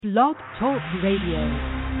Blog Talk Radio.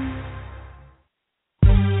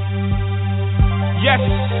 Yes,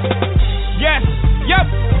 yes, yep.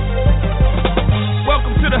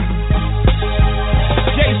 Welcome to the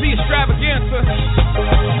Jay-Z extravaganza.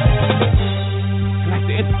 I'd like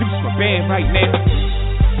to introduce my band right now.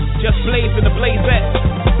 Just blazing the blazette.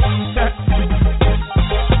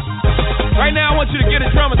 Right now I want you to get a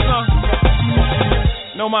drummer song.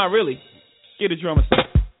 No mind, really. Get a drummer song.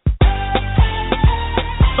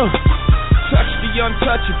 Touch the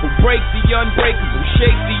untouchable, break the unbreakable,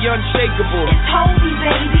 shake the unshakable. It's Toby,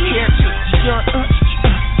 baby. Can't touch the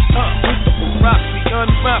ununstoppable, rock the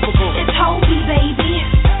unflappable. It's Toby, baby.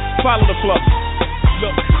 Follow the flow.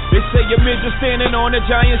 Look, they say a midget standing on a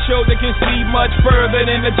giant shoulder can see much further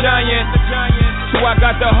than a giant. So I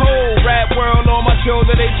got the whole rap world on my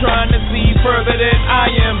shoulder. They trying to see further than I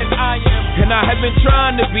am. And I have been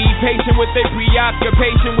trying to be patient with their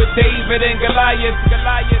preoccupation with David and Goliath.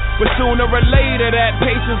 But sooner or later that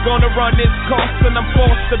patience gonna run its course, and I'm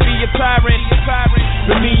forced to be a tyrant.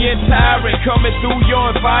 The me and tyrant coming through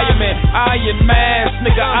your environment. Iron mask,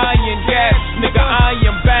 nigga, iron gas, nigga, I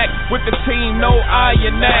am back with the team, no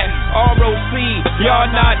iron that. ROC, y'all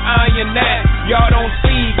not iron that. Y'all don't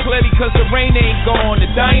see clearly cause the rain ain't gone. The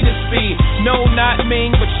dynasty, no not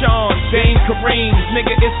Ming but Sean, Dane Kareem.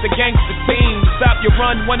 Nigga, it's the gangster team. Stop your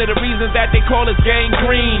run, one of the reasons that they call us gang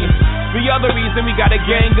green. The other reason we got a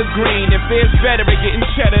gang of green. If there's better at getting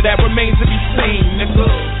cheddar, that remains to be seen, nigga.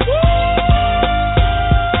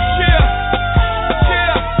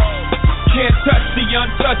 Can't touch the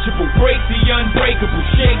untouchable, break the unbreakable,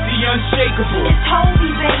 shake the unshakable. It's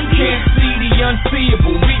Toby, baby. Can't see the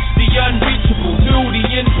unseeable, reach the unreachable, do the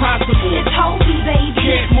impossible. It's Toby, baby.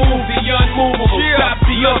 Can't move the unmovable, stop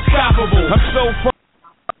the unstoppable. I'm so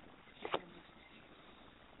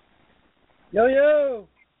Yo, yo.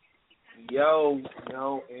 Yo,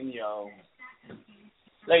 and yo.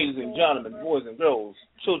 Ladies and gentlemen, boys and girls,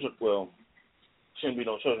 children, well, shouldn't be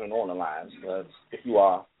no children on the line, but if you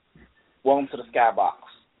are, welcome to the Skybox.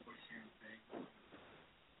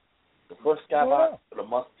 The first Skybox for the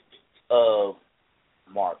month of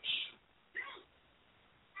March.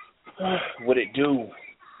 What it do?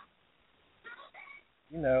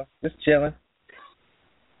 You know, just chilling.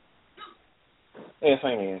 Yeah,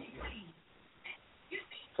 same here.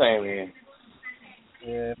 Same here.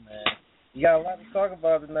 Yeah, man. You got a lot to talk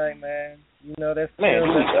about tonight, man. You know, that's Man,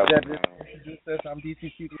 that introduced us. I'm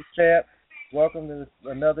DTC Champ. Welcome to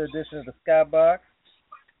another edition of the Skybox.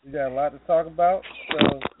 We got a lot to talk about,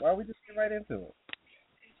 so why don't we just get right into it?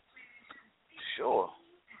 Sure.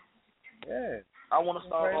 Yeah. I want to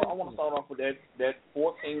start off with that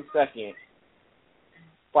 14-second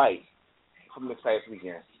fight from this past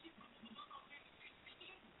weekend.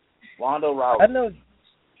 Ronda Rousey.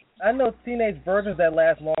 I know teenage virgins that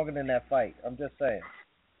last longer than that fight. I'm just saying.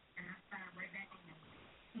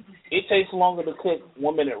 It takes longer to cook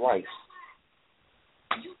 1 minute rice.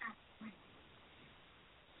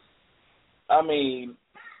 I mean,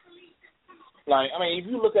 if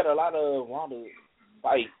you look at a lot of Ronda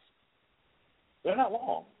fights, they're not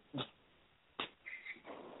long.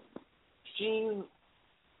 She's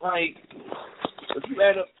like, if you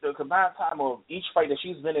add up the combined time of each fight that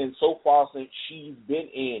she's been in so far since she's been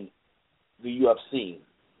in the UFC,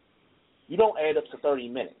 you don't add up to 30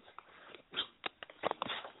 minutes.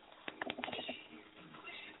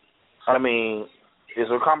 I mean, is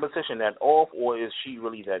her competition that off, or is she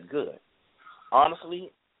really that good?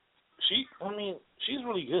 Honestly, she's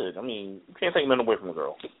really good. I mean, you can't take nothing away from the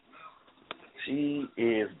girl. She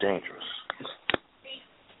is dangerous.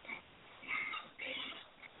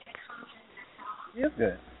 She is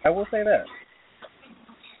good. I will say that.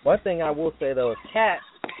 One thing I will say, though, is Kat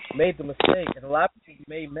made the mistake, and a lot of people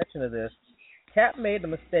made mention of this. Kat made the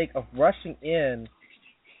mistake of rushing in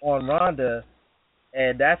on Ronda,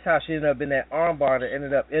 and that's how she ended up in that armbar that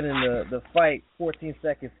ended up ending the fight 14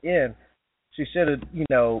 seconds in. She should have,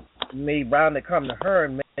 made Ronda come to her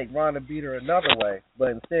and make Ronda beat her another way. But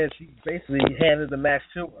instead, she basically handed the match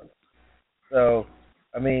to her. So,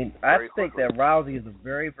 I mean, I think that Rousey is a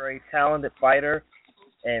very, very talented fighter,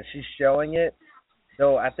 and she's showing it.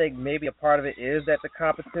 Though I think maybe a part of it is that the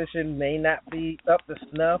competition may not be up to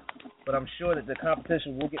snuff, but I'm sure that the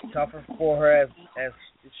competition will get tougher for her as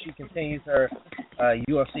she continues her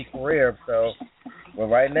UFC career. So, well,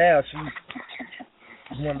 right now she's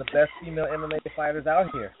one of the best female MMA fighters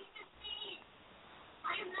out here.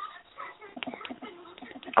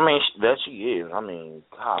 I mean, that she is. I mean,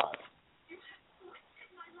 God.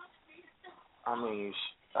 I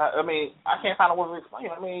can't find a word to explain.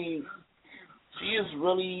 I mean, she is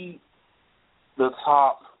really the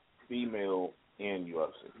top female in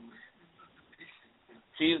UFC.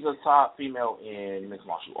 She's the top female in mixed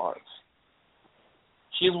martial arts.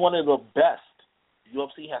 She's one of the best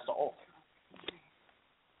UFC has to offer.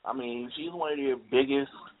 I mean, she's one of their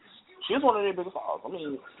biggest stars. I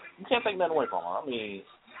mean, you can't take that away from her. I mean,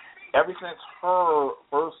 ever since her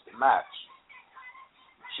first match,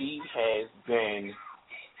 she has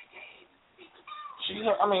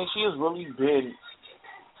really been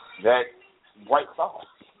that bright star.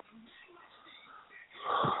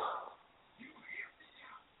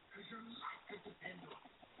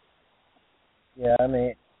 Yeah, I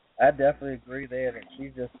mean, I definitely agree there that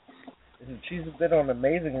she's been on an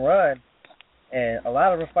amazing run, and a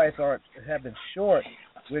lot of her fights have been short,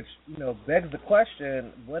 which, you know, begs the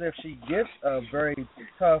question: what if she gets a very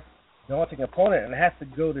tough, daunting opponent and has to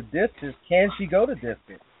go to distance? Can she go to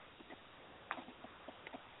distance?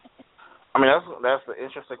 I mean, that's an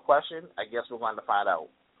interesting question. I guess we're going to find out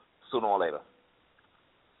sooner or later.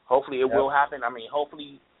 Hopefully, it will happen. I mean,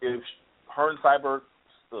 hopefully, if her and Cyborg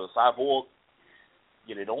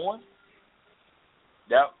get it on,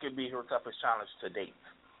 that could be her toughest challenge to date.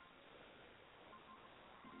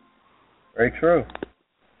 Very true.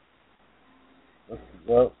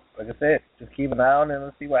 Well, like I said, just keep an eye on it and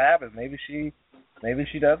let's see what happens. Maybe she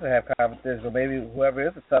doesn't have competition, or maybe whoever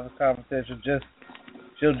is the toughest competition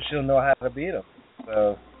she'll know how to beat him.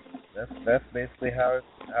 So that's basically how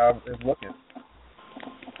it's looking.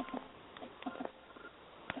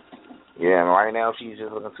 Yeah, and right now she's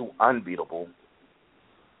just looking too unbeatable.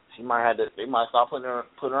 They might start putting her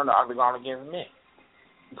in the octagon against me.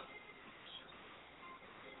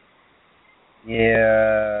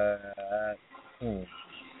 Yeah.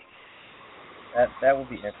 That would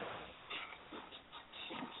be interesting.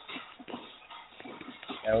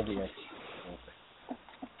 That would be interesting.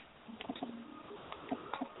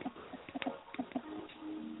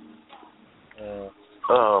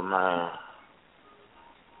 Oh man.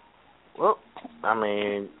 Well, I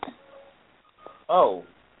mean,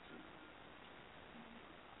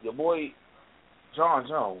 your boy John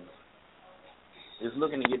Jones is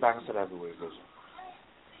looking to get back into that heavyweight division.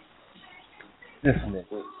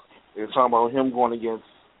 They're talking about him going against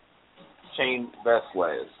Shane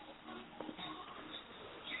Vasquez.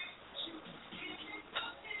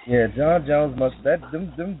 Yeah, John Jones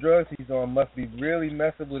them drugs he's on must be really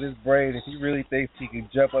messing with his brain if he really thinks he can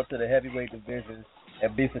jump up to the heavyweight division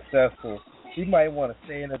and be successful. He might want to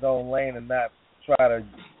stay in his own lane and not try to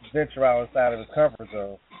venture outside of his comfort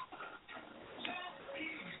zone.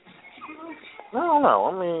 I don't know.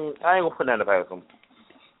 I mean, I ain't gonna put that past him.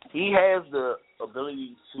 He has the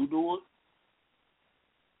ability to do it.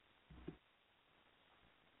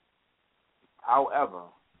 However,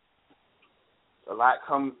 a lot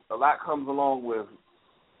comes along with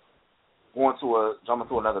jumping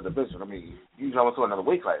to another division. I mean, you jump into another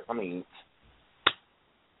weight class. I mean,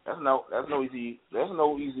 that's no easy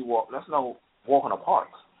walk. That's no walk in the park.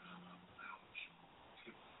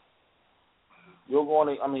 You're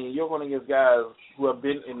going against guys who've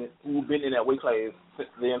been in that weight class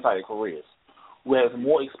their entire careers, who has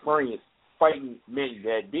more experience fighting men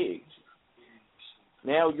that big.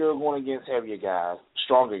 Now you're going against heavier guys,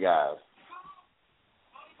 stronger guys,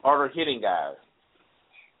 harder hitting guys.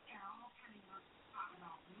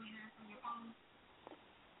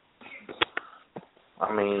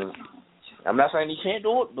 I mean, I'm not saying he can't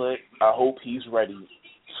do it, but I hope he's ready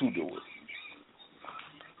to do it.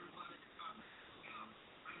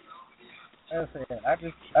 I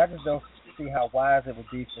just don't see how wise it would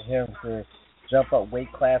be for him to jump up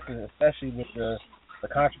weight classes, especially with the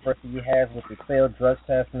controversy he has with the failed drug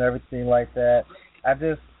test and everything like that. I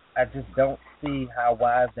just don't see how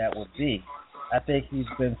wise that would be. I think he's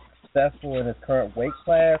been successful in his current weight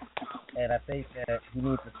class, and I think that he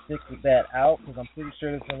needs to stick with that out because I'm pretty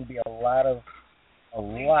sure there's going to be a lot of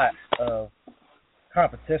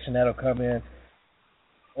competition that'll come in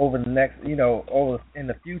over the next, over in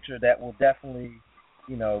the future that will definitely,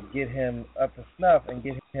 get him up to snuff and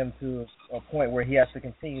get him to a point where he has to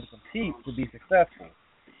continue to compete to be successful.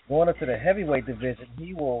 Going up to the heavyweight division,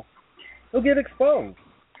 he'll get exposed.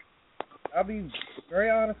 I'll be very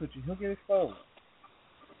honest with you, he'll get exposed.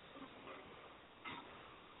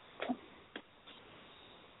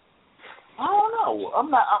 I don't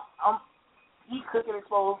know. He could get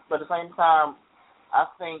exposed, but at the same time, I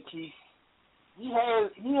think he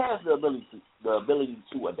has the ability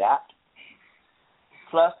to adapt.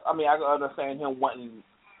 Plus, I mean, I can understand him wanting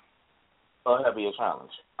a heavier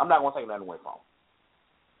challenge. I'm not going to take that away from him.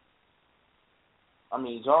 I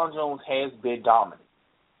mean, John Jones has been dominant.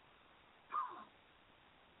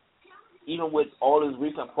 Even with all his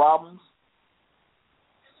recent problems,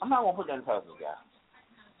 I'm not gonna put that past this guy.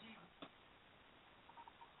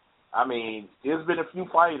 I mean, there's been a few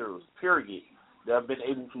fighters, period, that have been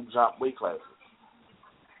able to jump weight classes.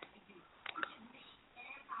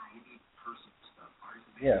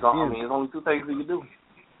 Yeah. So, I mean, there's only two things he can do.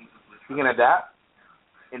 He can adapt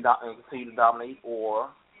and continue to dominate, or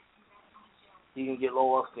he can get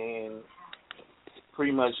lost and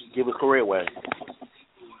pretty much give his career away.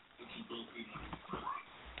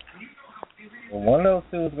 Well, one of those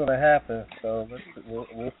two is going to happen, so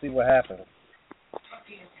we'll see what happens.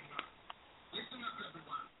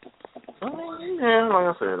 Yeah, like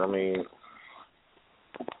I said, I mean,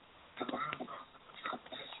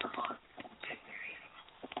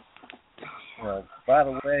 by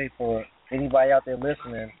the way, for anybody out there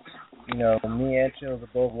listening, me and Chills are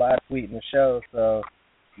both live tweeting the show, so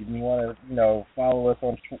if you want to, follow us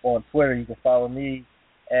on Twitter, you can follow me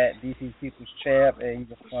at DC People's Champ, and you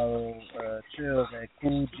can follow Chills at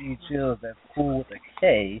Cool G Chills. That's cool with a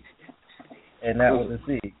K, and not with a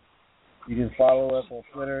C. You can follow us on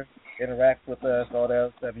Twitter, interact with us, all that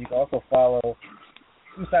other stuff. You can also follow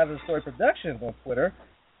Two Sides of the Story Productions on Twitter.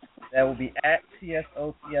 That will be at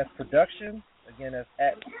TSOTS Productions. Again, that's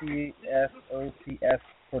at TSOTS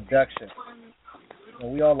Productions. So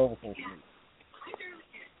we all over social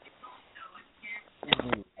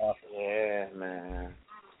media. Awesome. Yeah, man.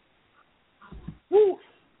 Woo.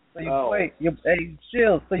 So hey,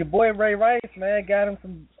 Chills. So your boy Ray Rice, man, got him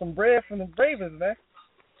some bread from the Ravens, man.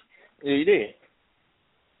 Yeah, you did.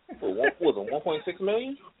 What was it, 1.6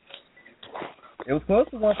 million? It was close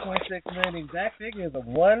to 1.6 million. Exact figure is of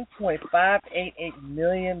 $1.588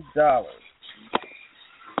 million.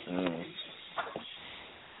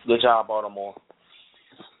 Good job, Baltimore.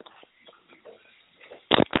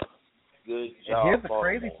 Good job. And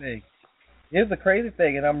here's the crazy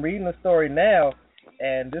thing, and I'm reading the story now,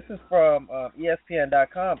 and this is from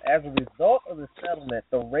ESPN.com. As a result of the settlement,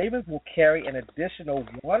 the Ravens will carry an additional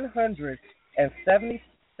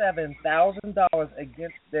 $177,000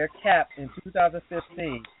 against their cap in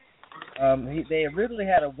 2015. They originally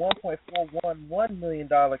had a $1.411 million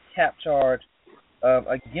cap charge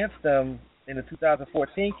against them in the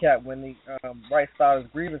 2014 cap when the Rice filed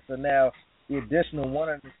his grievance. So now the additional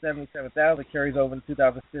 $177,000 carries over to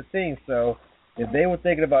 2015. So if they were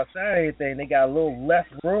thinking about signing anything, they got a little less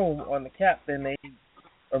room on the cap than they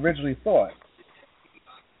originally thought.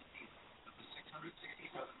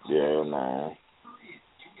 Yeah, man.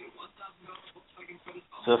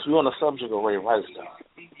 Since we're on the subject of Ray Rice, though,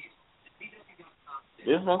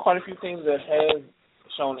 there's been quite a few teams that have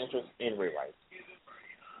shown interest in Ray Rice.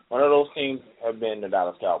 One of those teams have been the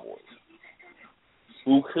Dallas Cowboys,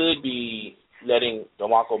 who could be letting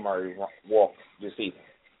DeMarco Murray walk this season.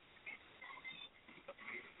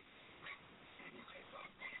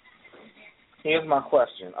 Here's my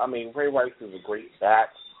question. I mean, Ray Rice is a great back,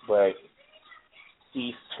 but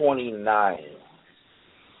he's 29,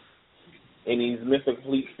 and he's missed a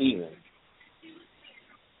complete season.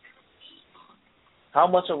 How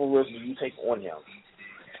much of a risk do you take on him?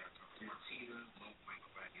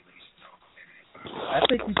 I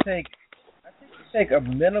think you take a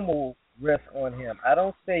minimal risk on him. I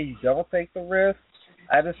don't say you don't take the risk.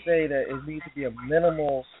 I just say that it needs to be a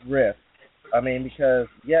minimal risk. I mean, because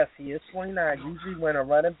yes, he is 29. Usually, when a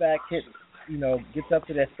running back gets up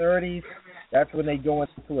to their 30s, that's when they go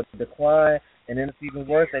into a decline, and then it's even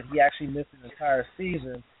worse that he actually missed an entire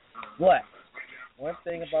season. But one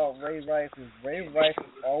thing about Ray Rice is Ray Rice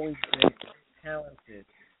has always been talented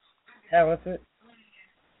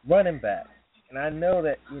running back. And I know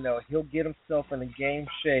that, he'll get himself in a game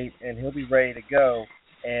shape and he'll be ready to go.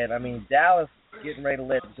 And, I mean, Dallas getting ready to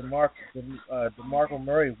let DeMarco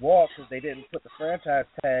Murray walk because they didn't put the franchise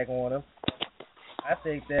tag on him. I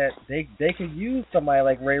think that they could use somebody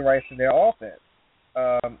like Ray Rice in their offense.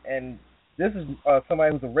 And this is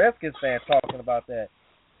somebody who's a Redskins fan talking about that.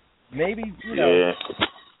 Maybe,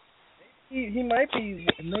 he might be,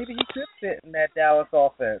 maybe he could fit in that Dallas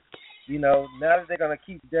offense. Now that they're going to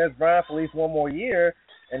keep Des Bryant for at least one more year,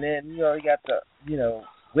 and then, you got the,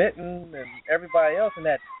 Witten and everybody else in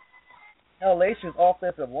that hellacious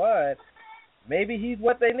offensive line, maybe he's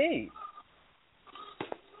what they need.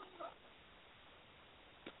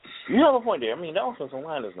 You have a point there. I mean, the offensive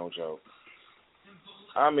line is no joke.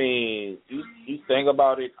 I mean, you think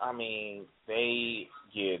about it, I mean, they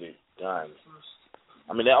get it done.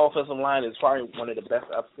 I mean, that offensive line is probably one of the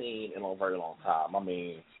best I've seen in a very long time. I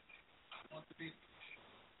mean,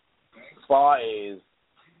 as far as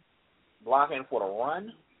blocking for the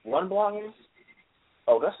run blocking,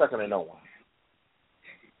 that's second to no one.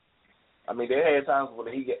 I mean, they had times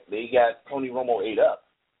where they got Tony Romo ate up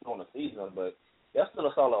on the season, but That's still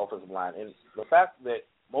a solid offensive line. And the fact that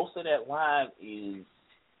most of that line is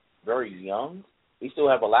very young, they still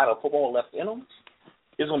have a lot of football left in them,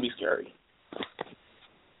 it's going to be scary.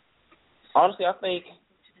 Honestly, I think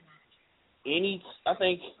any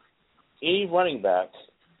running back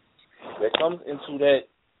that comes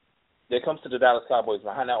to the Dallas Cowboys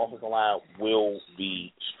behind that offensive line will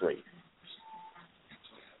be straight.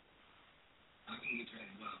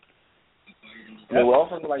 I mean, with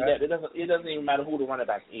offense like that, it doesn't even matter who the running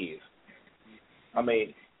back is. I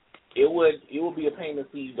mean, it would be a pain to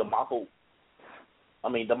see DeMarco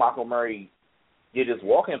Murray get his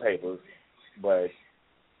walking papers, but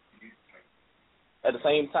at the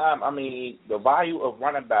same time, I mean, the value of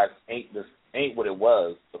running backs ain't what it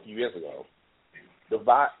was a few years ago. The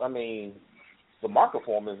market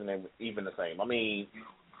for him isn't even the same. I mean,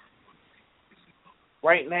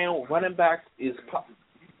 right now, the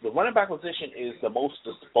running back position is the most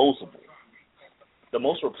disposable, the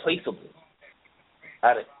most replaceable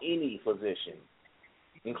out of any position,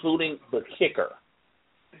 including the kicker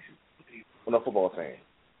on a football team.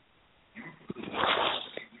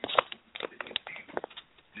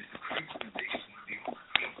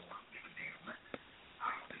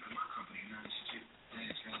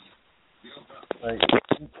 Like,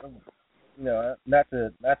 not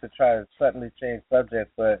to try to suddenly change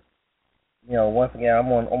subjects, but once again,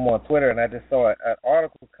 I'm on Twitter, and I just saw an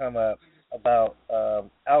article come up about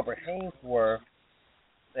Albert Haynesworth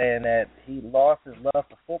saying that he lost his love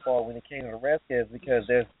for football when he came to the Redskins because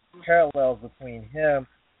there's parallels between him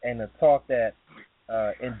and the talk that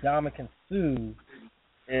Ndamukong Suh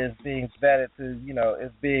is being vetted to,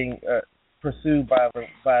 is being pursued by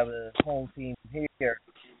the home team here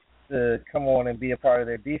to come on and be a part of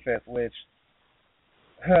their defense, which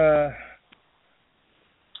I'm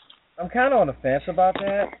kind of on the fence about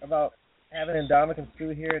that, about having Ndamukong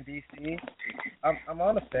Suh here in D.C. I'm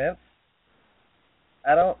on the fence.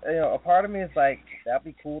 I don't, a part of me is like, that'd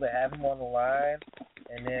be cool to have him on the line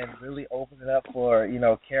and then really open it up for,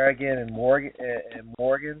 Kerrigan and Morgan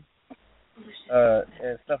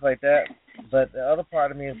and stuff like that. But the other part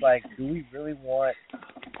of me is like, do we really want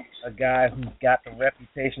a guy who's got the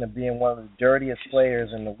reputation of being one of the dirtiest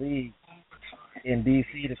players in the league in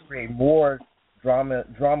D.C. to create more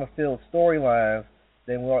drama-filled storylines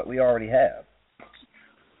than what we already have?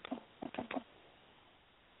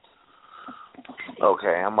 Okay,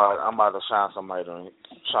 I'm about to shine some light on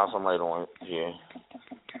it here.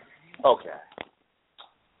 Okay.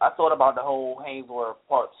 I thought about the whole Haynesworth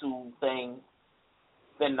Part 2 thing.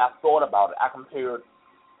 Then I thought about it. I compared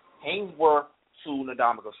Haynesworth to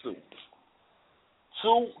Ndamukong Suh.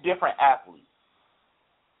 Two different athletes.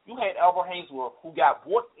 You had Albert Haynesworth, who got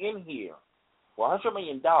brought in here for $100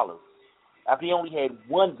 million after he only had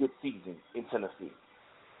one good season in Tennessee.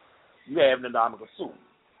 You have Ndamukong Suh,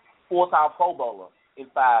 4-time Pro Bowler in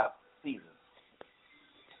 5 seasons.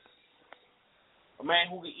 A man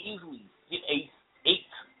who could easily get 8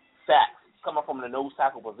 sacks coming from the nose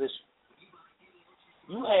tackle position.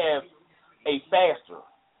 You have a faster,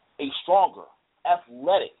 a stronger,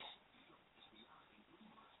 athletic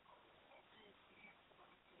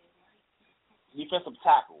defensive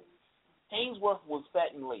tackle. Haynesworth was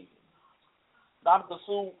fat and lazy. Ndamukong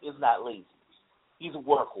Suh is not lazy. He's a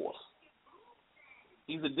workhorse.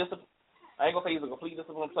 I ain't gonna say he's a complete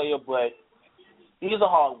disciplined player, but he's a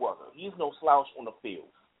hard worker. He's no slouch on the field.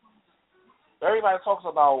 Everybody talks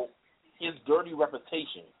about his dirty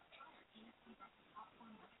reputation.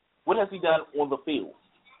 What has he done on the field?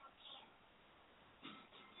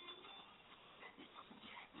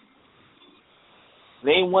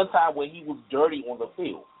 Name one time when he was dirty on the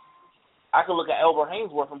field. I could look at Albert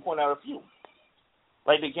Haynesworth and point out a few.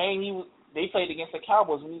 Like the game they played against the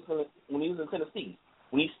Cowboys when he was in Tennessee.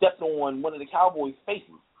 When he stepped on one of the Cowboys'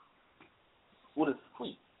 faces with his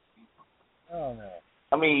cleat. Oh, no.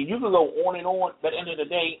 I mean, you can go on and on, but at the end of the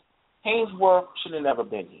day, Haynesworth should have never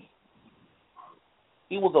been here.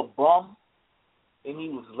 He was a bum, and he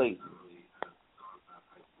was lazy.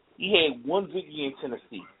 He had one good year in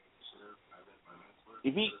Tennessee.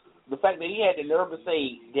 The fact that he had the nerve to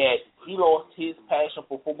say that he lost his passion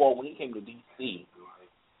for football when he came to D.C.,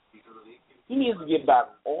 he needs to get back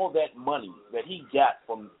all that money that he got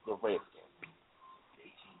from the Redskins.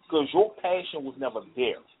 Because your passion was never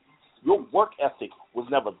there. Your work ethic was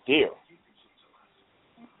never there.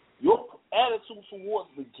 Your attitude towards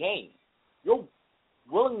the game, your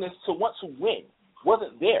willingness to want to win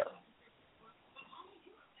wasn't there.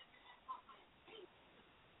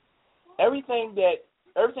 Everything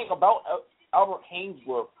about Albert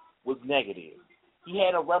Haynesworth was negative. He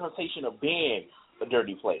had a reputation of being a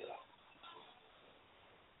dirty player.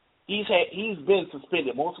 He's been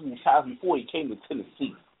suspended multiple times before he came to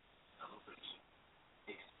Tennessee.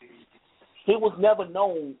 He was never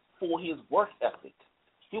known for his work ethic.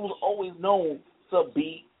 He was always known to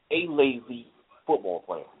be a lazy football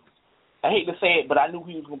player. I hate to say it, but I knew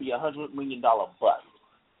he was going to be $100 million bust.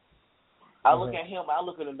 I look at him, I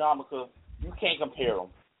look at Ndamukong, you can't compare them.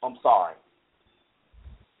 I'm sorry.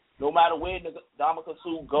 No matter where Ndamukong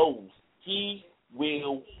Suh goes, he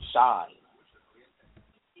will shine.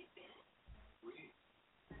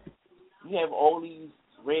 You have all these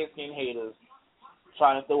Redskin haters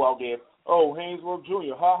trying to throw out there, oh, Haynesworth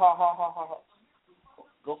Jr., ha, ha, ha, ha, ha, ha.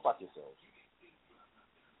 Go fuck yourselves.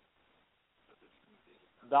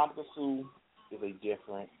 Ndamukong Suh is a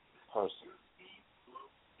different person.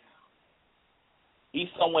 He's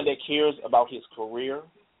someone that cares about his career.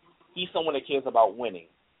 He's someone that cares about winning.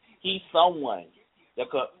 He's someone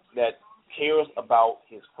that cares about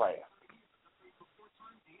his craft.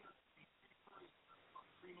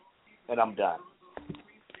 And I'm done.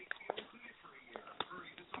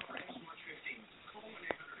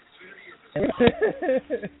 And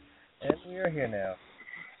we are here now.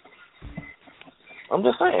 I'm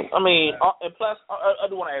just saying. I mean, and plus, I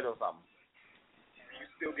do want to add on something.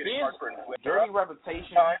 His dirty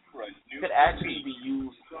reputation could actually be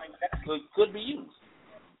used. Could be used.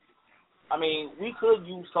 I mean, we could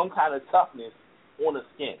use some kind of toughness on the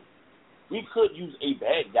skin. We could use a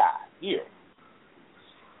bad guy here.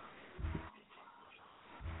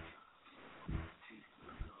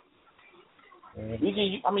 We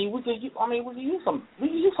could use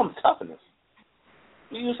some toughness.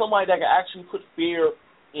 We use somebody that can actually put fear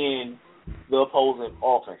in the opposing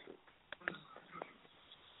offenses.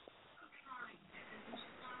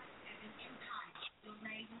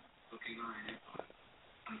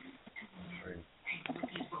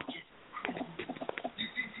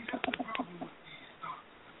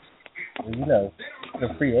 Well, the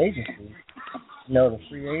free agency.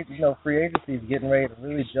 Free agency is getting ready to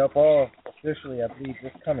really jump off officially, I believe,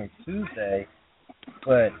 this coming Tuesday.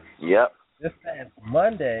 But this past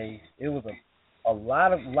Monday, it was a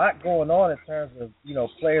lot going on in terms of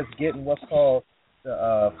players getting what's called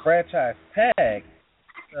the franchise tag.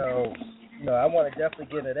 So I want to definitely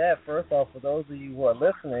get into that. First off, for those of you who are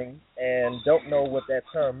listening and don't know what that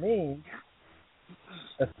term means,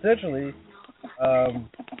 essentially,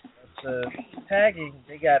 the tagging,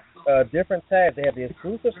 they got different tags. They have the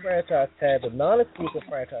exclusive franchise tag, the non-exclusive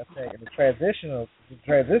franchise tag, and the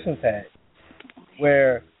transition tag,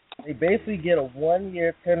 where they basically get a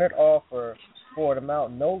 1-year tenured offer for an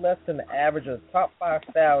amount no less than the average of the top 5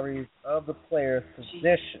 salaries of the player's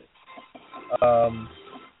position.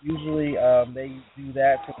 Usually they do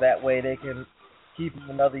that so that way they can keep him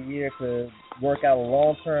another year to work out a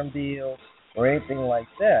long-term deal or anything like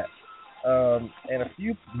that. And a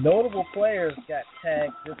few notable players got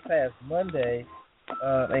tagged this past Monday,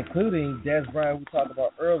 including Des Bryant, we talked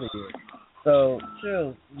about earlier. So,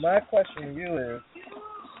 Chill, my question to you is,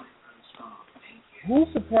 who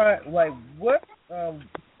surprised? Like, what a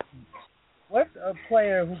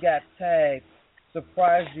player who got tagged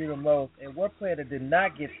surprised you the most, and what player that did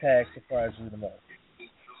not get tagged surprised you the most?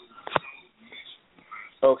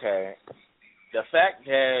 Okay, the fact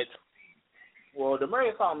that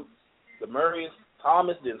Demaryius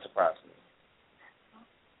Thomas didn't surprise me.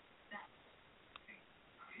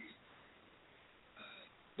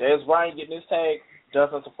 Des Bryant getting his tag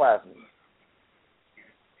doesn't surprise me.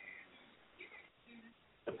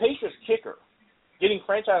 The Patriots kicker getting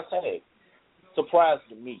franchise tag surprised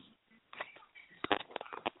me.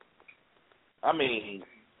 I mean,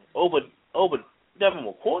 over Devin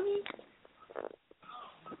McCourty?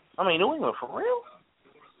 I mean, New England for real?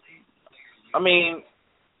 I mean,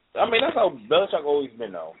 that's how Belichick always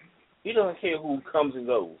been, though. He doesn't care who comes and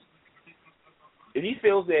goes. If he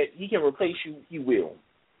feels that he can replace you, he will.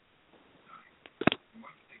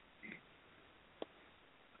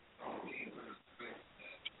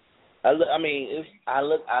 I look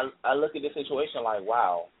at this situation like,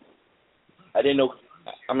 wow. I didn't know.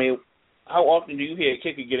 I mean, how often do you hear a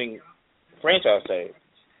kicker getting franchise tag?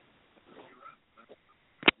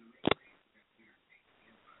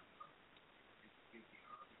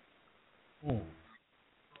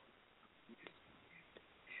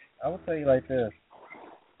 I would tell you like this.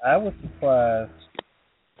 I was surprised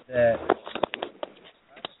that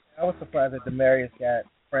Demaryius got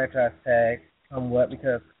franchise tag somewhat,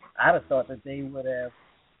 because I'd have thought that they would have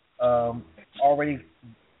already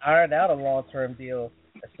ironed out a long-term deal,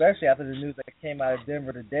 especially after the news that came out of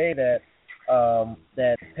Denver today that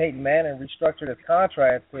Peyton Manning restructured his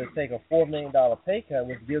contract to take a $4 million pay cut,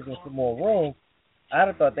 which gives him some more room. I'd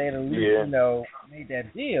have thought they'd at least, made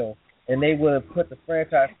that deal, and they would have put the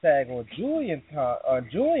franchise tag on Julian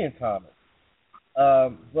Thomas.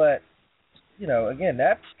 But again,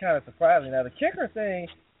 that's kind of surprising. Now the kicker thing,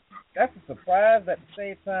 that's a surprise. At the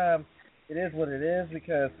same time, it is what it is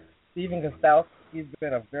because Steven Gostkowski,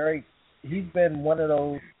 he's been one of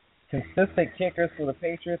those consistent kickers for the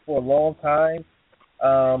Patriots for a long time.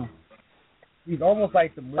 He's almost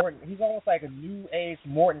like a new age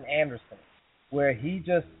Morton Anderson, where he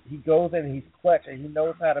goes in and he's clutch and he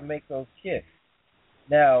knows how to make those kicks.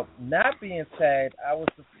 Now, not being tagged, I was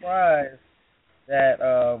surprised that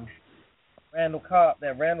Randall Cobb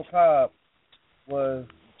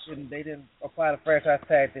they didn't apply the franchise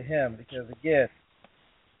tag to him because again,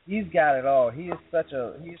 he's got it all. He's such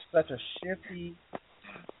a shifty,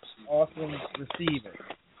 awesome receiver.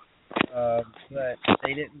 But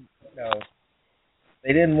they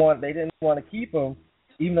didn't want to keep him,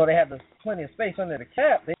 even though they had plenty of space under the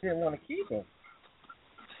cap. They didn't want to keep him.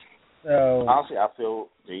 So honestly, I feel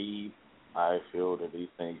that they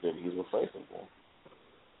think that he's replaceable.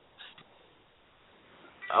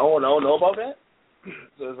 I don't know about that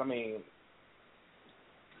because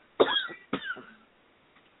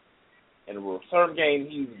in a certain game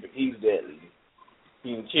he's deadly. He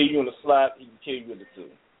can kill you in the slot. He can kill you in the two.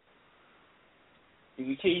 He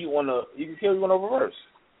can kill you on a reverse.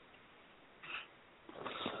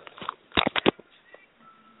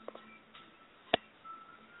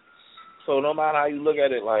 So no matter how you look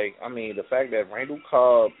at it, the fact that Randall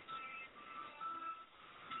Cobb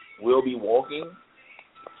will be walking,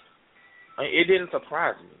 it didn't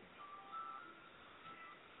surprise me.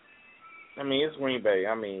 It's Green Bay.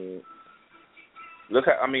 Look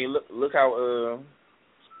at the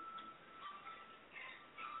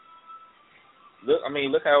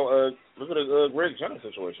Greg Jennings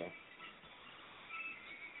situation.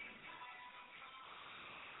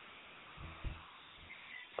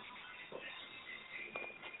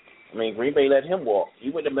 Green Bay let him walk. He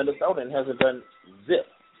went to Minnesota and hasn't done zip.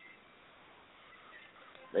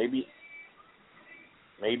 Maybe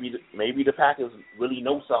the Packers really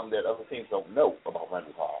know something that other teams don't know about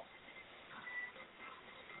Randall Cobb.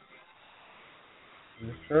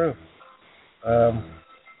 It's true.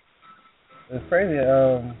 It's crazy.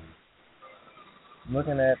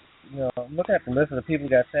 Looking at the list of the people who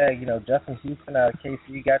got tagged. Justin Houston out of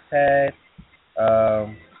KC got tagged.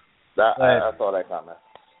 I saw that comment.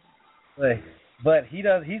 But he's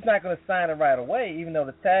not going to sign it right away, even though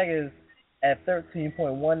the tag is at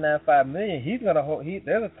 $13.195 million. He's going to hold.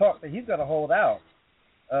 There's a talk that he's going to hold out.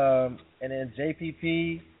 And then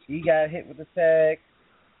JPP, he got hit with the tag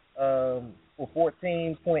for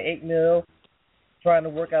 $14.8 million. Trying to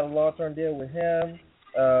work out a long-term deal with him.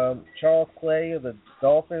 Charles Clay of the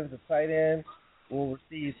Dolphins, the tight end, will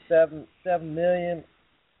receive $7 million.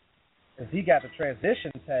 As he got the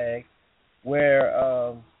transition tag,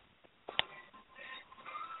 whereas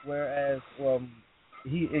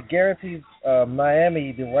it guarantees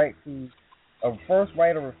Miami the right to a first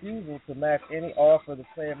right of refusal to match any offer the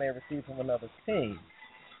player may receive from another team.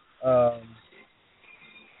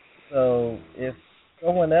 So if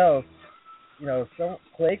someone else,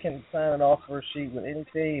 Clay can sign an offer sheet with any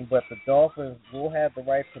team, but the Dolphins will have the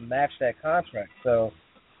right to match that contract. So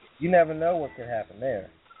you never know what could happen there.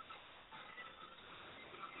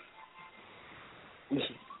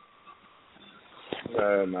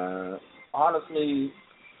 Man. Honestly,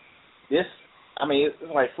 it's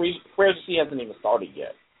like free agency hasn't even started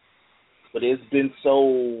yet, but it's been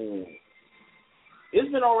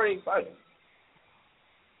already exciting.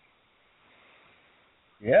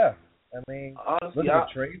 Yeah, honestly, look at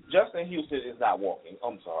the trade. Justin Houston is not walking.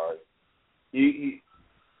 I'm sorry. He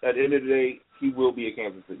at the end of the day, he will be a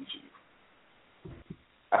Kansas City Chief.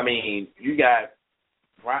 You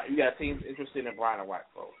got teams interested in Brian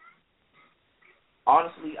Wackford.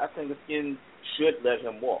 Honestly, I think the Skins should let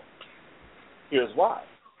him walk. Here's why.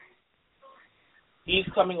 He's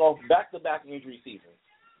coming off back-to-back injury seasons.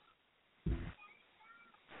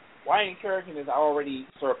 Ryan Kerrigan has already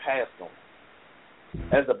surpassed him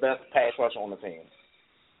as the best pass rusher on the team.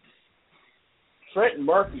 Trent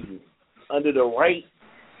Murphy, under the right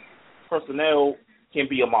personnel, can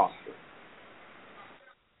be a monster.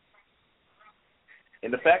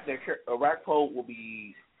 And the fact that Wackford will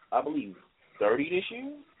be, I believe, 30 this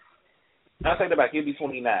year? I take that back. He'll be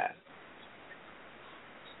 29.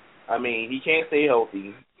 He can't stay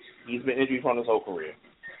healthy. He's been injury-prone his whole career.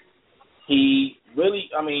 He's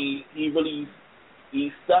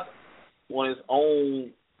stuck on his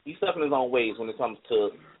own. He's stuck in his own ways when it comes to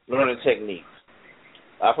learning techniques.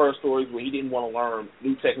 I've heard stories where he didn't want to learn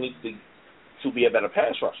new techniques to be a better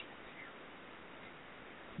pass rusher.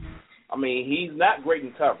 I mean, he's not great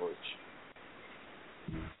in coverage.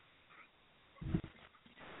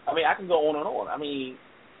 I mean, I can go on and on. I mean,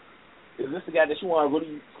 is this the guy that you want to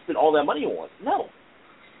really spend all that money on? No.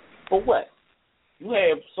 For what? You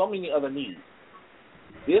have so many other needs.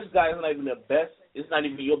 This guy is not even the best. It's not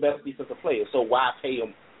even your best defensive player. So why pay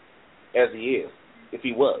him as he is? If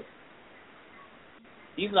he was,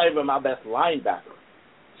 he's not even my best linebacker.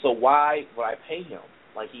 So why would I pay him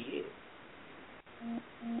like he is?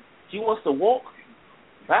 He wants to walk.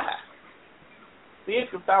 Bye. See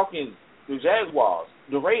if the Falcons, the Jaguars,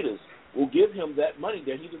 the Raiders will give him that money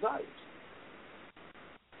that he desires.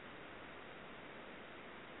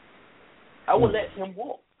 I would let him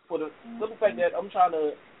walk for the simple fact that I'm trying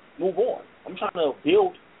to move on. I'm trying to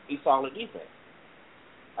build a solid defense.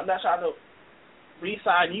 I'm not trying to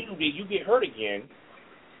re-sign you. That you get hurt again,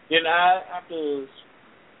 then I have to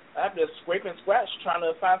scrape and scratch trying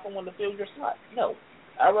to find someone to fill your slot. No,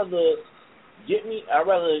 I'd rather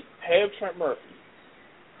have Trent Murphy,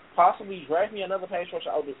 possibly draft me another pass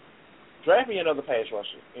rusher. Draft me another pass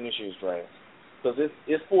rusher in this year's draft because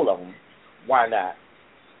it's full of them. Why not?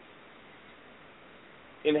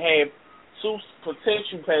 And have two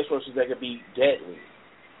potential pass rushers that could be deadly,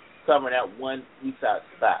 covering that one weak side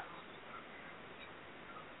spot.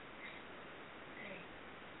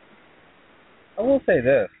 I will say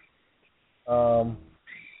this.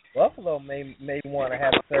 Buffalo may want to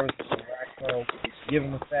have a service for Raxo,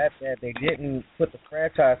 given the fact that they didn't put the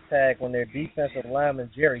franchise tag on their defensive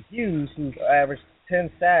lineman, Jerry Hughes, who's averaged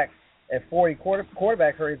 10 sacks and 40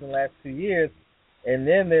 quarterback hurries in the last 2 years. And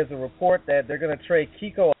then there's a report that they're going to trade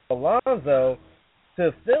Kiko Alonso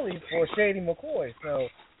to Philly for Shady McCoy. So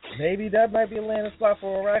maybe that might be a landing spot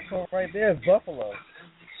for Raxo right there is Buffalo.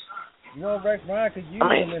 You know, Rex Ryan could use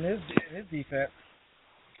him in his defense.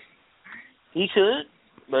 He could,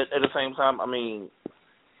 but at the same time, I mean,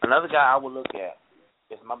 another guy I would look at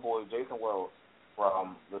is my boy Jason Wells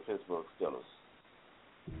from the Pittsburgh Steelers.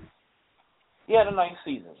 He had a nice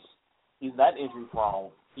season. He's not injury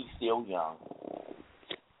prone. He's still young,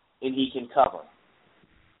 and he can cover.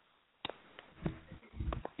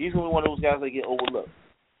 He's only one of those guys that get overlooked.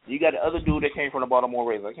 You got the other dude that came from the Baltimore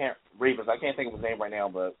Ravens. I can't think of his name right now,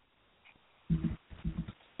 but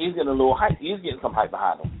he's getting a little hype. He's getting some hype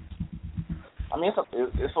behind him. I mean,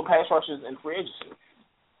 it's for pass rushers and free agency.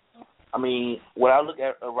 I mean, when I look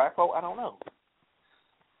at Raxo, I don't know.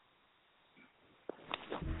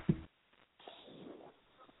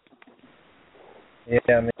 Yeah,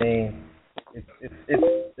 I mean,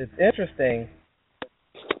 it's interesting.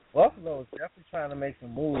 Buffalo is definitely trying to make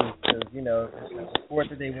some moves because, you know, it's a report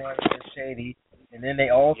that they wanted to Shady, and then they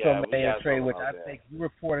also made a trade, which I think you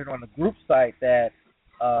reported on the group site that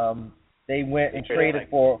they went and traded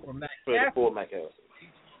for Matt Castle.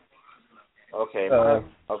 Okay,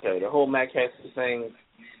 okay. The whole Matt Castle thing.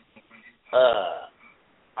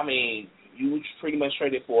 I mean, you pretty much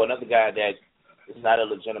traded for another guy that is not a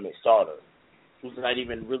legitimate starter, who's not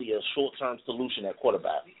even really a short-term solution at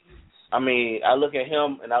quarterback. I mean, I look at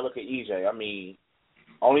him and I look at EJ. I mean,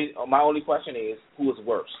 my only question is, who is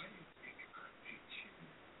worse?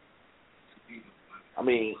 I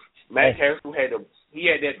mean, Matt Castle had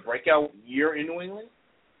that breakout year in New England,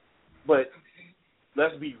 but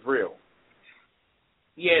let's be real.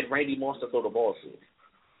 He had Randy Moss to throw the ball to.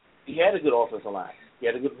 He had a good offensive line. He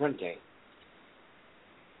had a good run game.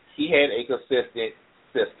 He had a consistent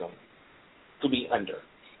system to be under.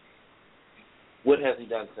 What has he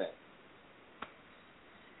done since?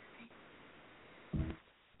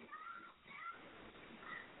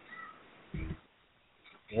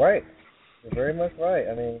 Right. You're very much right.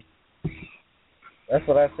 I mean, that's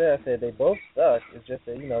what I said. I said they both suck. It's just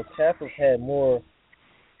that, you know, Castle's had more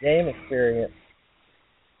game experience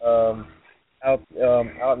out in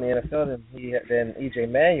the NFL than E.J.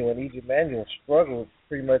 Manuel. And E.J. Manuel struggled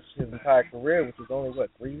pretty much his entire career, which is only,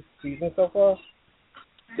 3 seasons so far?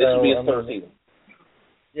 This will be his third season.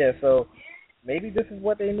 Yeah, so maybe this is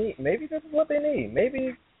what they need. Maybe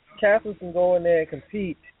Castles can go in there and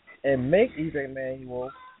compete and make E.J.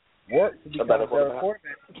 Manuel work to become a better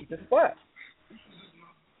quarterback to keep his spot.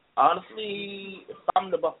 Honestly, if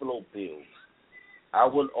I'm the Buffalo Bills, I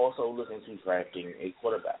would also look into drafting a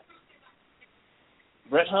quarterback.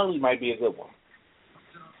 Brett Hundley might be a good one.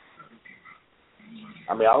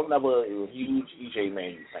 I mean, I was never a huge E.J.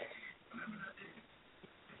 Manuel fan.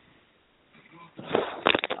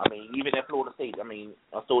 I mean, even at Florida State, I mean,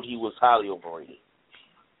 I thought he was highly overrated.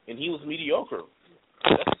 And he was mediocre.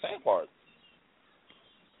 That's the same part.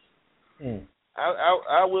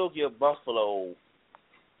 I will give Buffalo.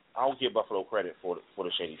 I'll give Buffalo credit for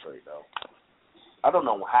the Shady trade, though. I don't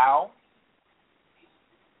know how,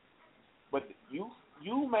 But you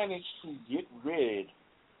managed to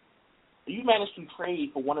trade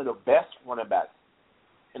for one of the best running backs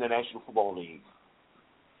in the National Football League.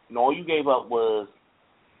 And all you gave up was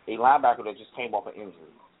a linebacker that just came off an injury.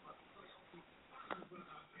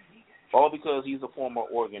 All because he's a former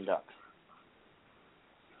Oregon Duck.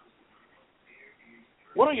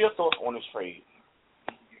 What are your thoughts on this trade?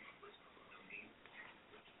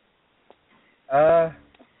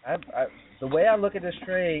 The way I look at this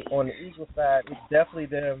trade on the Eagles side, it's definitely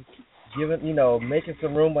them making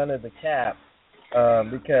some room under the cap,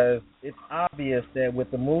 because it's obvious that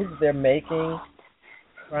with the moves they're making,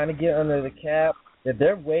 trying to get under the cap, that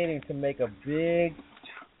they're waiting to make a big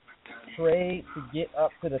trade to get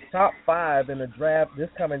up to the top 5 in the draft, this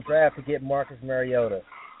coming draft, to get Marcus Mariota.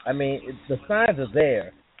 I mean, the signs are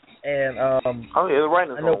there, and the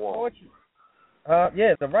writing's on the wall.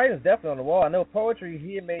 The writing's definitely on the wall. I know Poetry,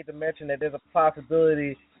 he had made the mention that there's a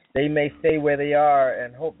possibility they may stay where they are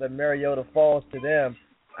and hope that Mariota falls to them.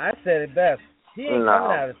 I said it best. He ain't coming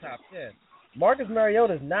out of the top 10. Marcus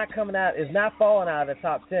Mariota is not falling out of the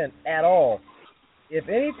top 10 at all. If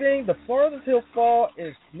anything, the furthest he'll fall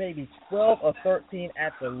is maybe 12 or 13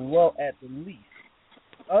 at the least.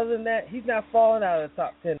 Other than that, he's not falling out of the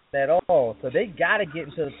top 10 at all. So they got to get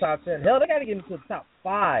into the top 10. Hell, they got to get into the top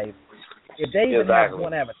 5 if they even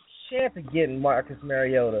want to have a chance of getting Marcus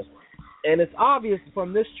Mariota. And it's obvious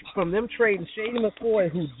from them trading Shady McCoy,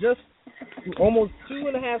 who almost 3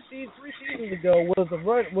 seasons ago was a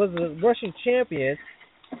rushing champion.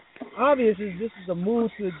 Obvious is this is a move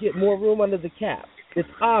to get more room under the cap. It's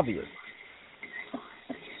obvious.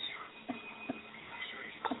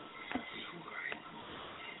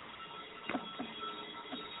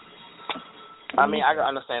 I mean, I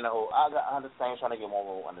understand I understand trying to get more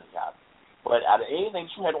room under the cap. But out of anything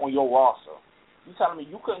you had on your roster, you telling me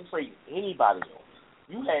you couldn't trade anybody else.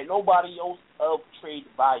 You had nobody else of trade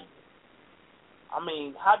value. I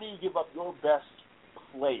mean, how do you give up your best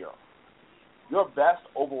player, your best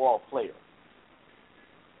overall player?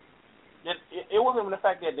 It wasn't even the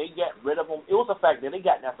fact that they got rid of him. It was the fact that they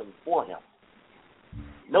got nothing for him.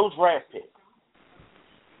 No draft pick.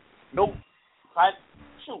 No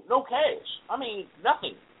cash. I mean,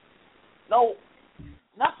 nothing. No,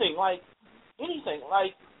 nothing. Like, anything.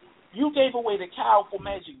 Like, you gave away the cow for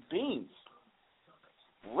magic beans.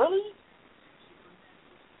 Really?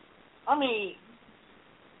 I mean,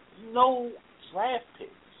 no draft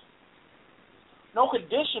picks. No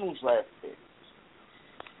conditional draft picks.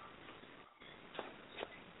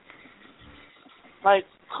 Like,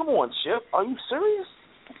 come on, Chip. Are you serious?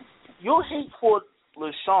 Your hate for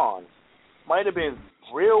LaShawn might have been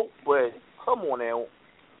real, but come on now.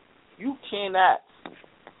 You cannot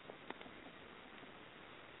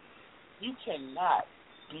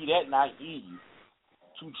be that naive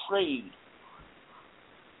to trade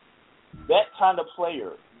that kind of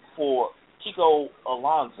player for Kiko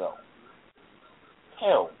Alonso.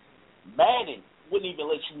 Hell, Madden wouldn't even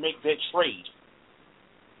let you make that trade.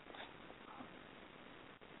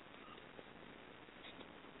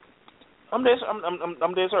 I'm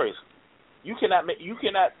dead serious. You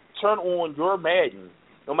cannot turn on your Madden,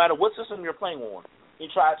 no matter what system you're playing on, and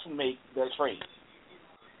try to make that trade.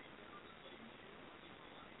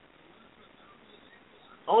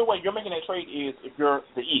 The only way you're making that trade is if you're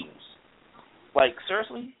the Eagles. Like,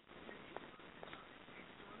 seriously?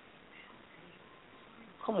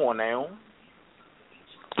 Come on now.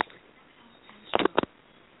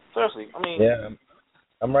 Seriously, I mean... Yeah,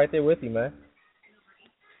 I'm right there with you, man.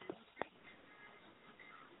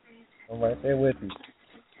 I'm right there with you.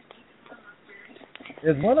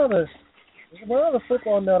 There's one other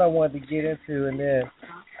football note I wanted to get into, and then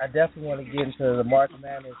I definitely want to get into the March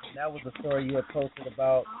Madness, and that was the story you had posted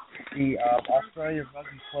about the Australian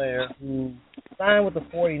rugby player who signed with the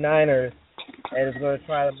 49ers and is going to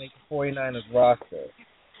try to make the 49ers roster.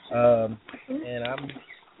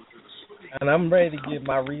 And I'm ready to give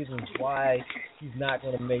my reasons why he's not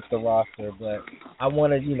going to make the roster, but I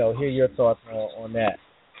want to, hear your thoughts on that.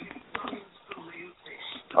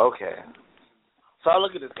 Okay. So I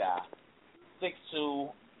look at this guy,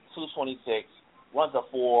 6'2", 226, runs a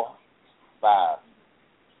 4.5.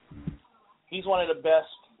 He's one of the best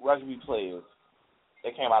rugby players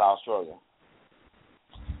that came out of Australia.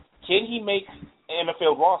 Can he make an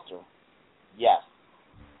NFL roster? Yes.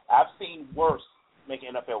 I've seen worse make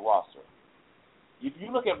an NFL roster. If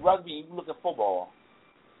you look at rugby and you look at football,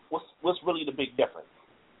 what's really the big difference?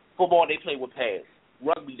 Football, they play with pads.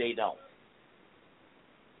 Rugby, they don't.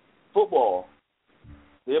 Football,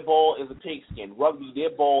 their ball is a pigskin. Rugby, their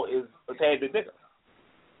ball is a tad bit bigger.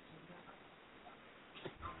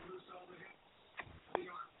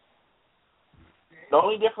 The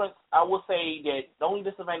only difference I will say that the only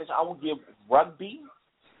disadvantage I will give rugby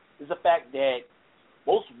is the fact that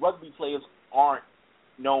most rugby players aren't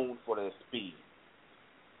known for their speed.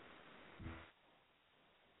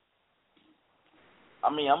 I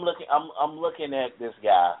mean, I'm looking at this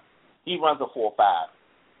guy. He runs a 4.5.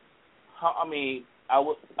 I mean, I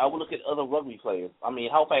would look at other rugby players. I mean,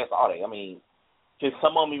 how fast are they? I mean, can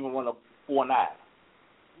some of them even run a 4.9?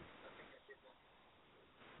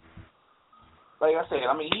 Like I said,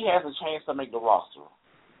 I mean, he has a chance to make the roster.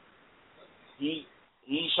 He's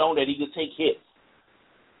shown that he can take hits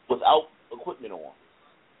without equipment on.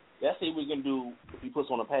 Let's see what we can do if he puts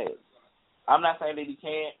on a pads. I'm not saying that he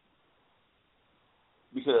can't,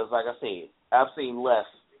 because, like I said, I've seen less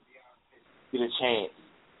get a chance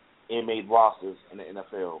and made rosters in the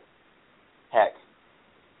NFL. Heck,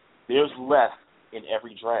 there's less in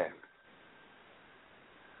every draft,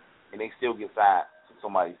 and they still get signed to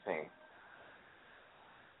somebody's team.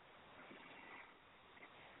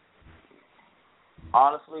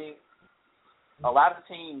 Honestly, a lot of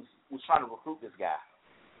teams was trying to recruit this guy.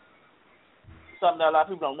 Something that a lot of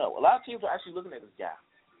people don't know. A lot of teams are actually looking at this guy.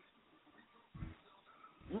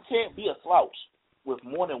 You can't be a slouch with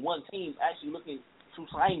more than one team actually looking to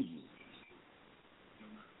sign you.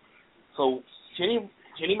 So can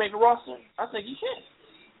he make the roster? I think he can.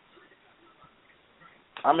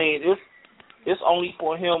 I mean, it's only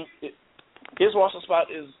for him. His roster spot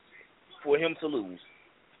is for him to lose.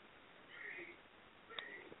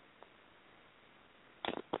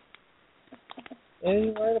 And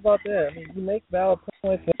you're right about that. I mean, you make valid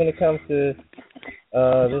points when it comes to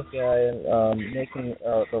this guy and making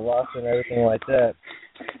the roster and everything like that.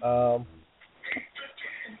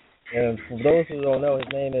 And for those who don't know, his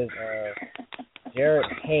name is Jarrett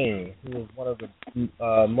Payne, who is one of the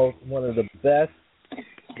best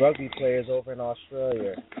rugby players over in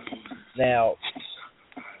Australia. Now,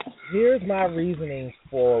 here's my reasoning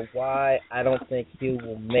for why I don't think he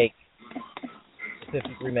will make the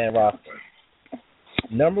 53-man roster.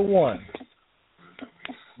 Number one,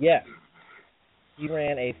 yes, he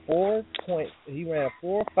ran a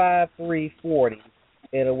 4.53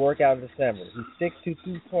 in a workout in December. He's 6'2",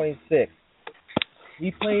 226.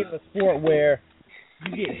 He played in a sport where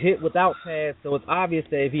you get hit without pads, so it's obvious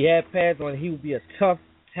that if he had pads on, he would be a tough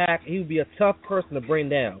person to bring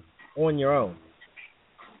down on your own.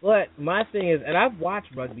 But my thing is, and I've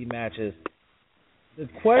watched rugby matches. The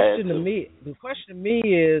question to me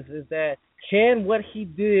is that can what he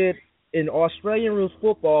did in Australian rules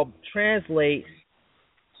football translate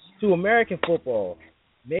to American football?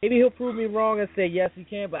 Maybe he'll prove me wrong and say yes he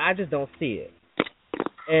can, but I just don't see it.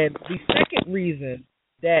 And the second reason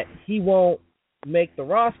that he won't make the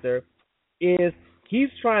roster is he's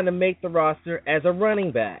trying to make the roster as a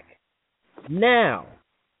running back. Now,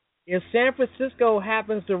 if San Francisco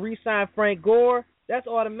happens to re-sign Frank Gore, that's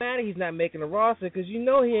automatic. He's not making the roster because you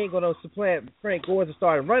know he ain't going to supplant Frank Gore as a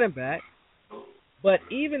starting running back. But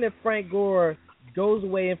even if Frank Gore goes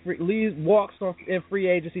away and walks in free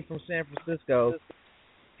agency from San Francisco,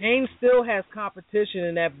 Haynes still has competition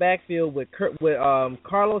in that backfield with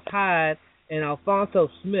Carlos Hyde and Alfonso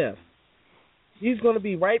Smith. He's going to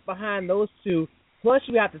be right behind those two. Plus,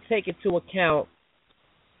 you have to take into account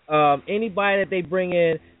anybody that they bring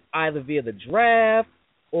in either via the draft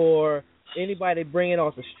or anybody they bring in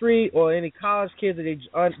off the street or any college kids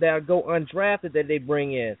that go undrafted that they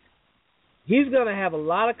bring in. He's going to have a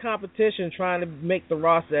lot of competition trying to make the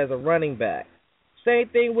roster as a running back. Same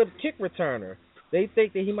thing with kick returner. They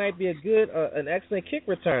think that he might be an excellent kick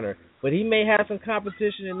returner, but he may have some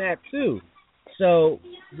competition in that too. So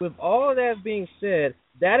with all of that being said,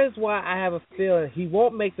 that is why I have a feeling he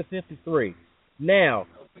won't make the 53. Now,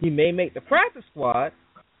 he may make the practice squad.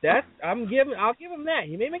 I'll give him that.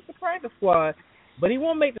 He may make the practice squad, but he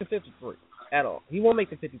won't make the 53 at all. He won't make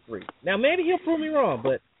the 53. Now, maybe he'll prove me wrong,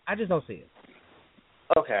 but I just don't see it.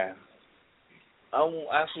 Okay. I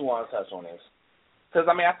actually want to touch on this. Because,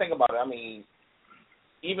 I think about it.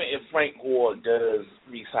 Even if Frank Gore does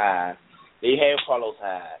resign, they have Carlos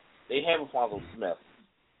Hyde. They have Alfonso Smith.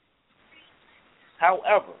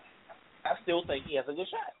 However, I still think he has a good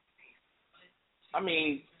shot.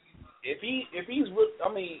 If he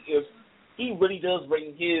really does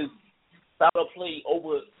bring his style of play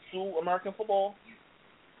over to American football,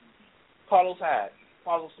 Carlos Hyde,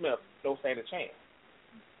 Alfonso Smith don't stand a chance.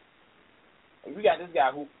 And we got this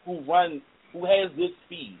guy who has good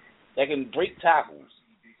speed that can break tackles.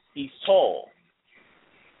 He's tall.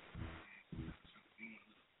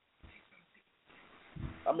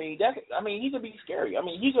 He could be scary.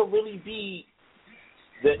 He could really be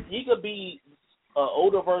an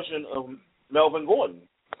older version of Melvin Gordon.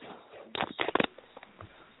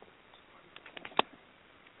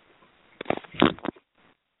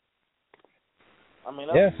 I mean,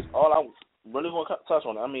 that's all I really want to touch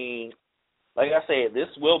on. I mean, like I said, this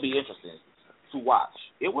will be interesting to watch.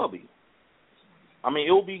 It will be. I mean,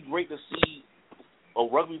 it will be great to see a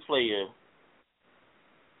rugby player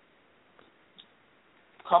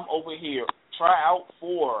come over here, try out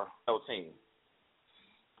for a team,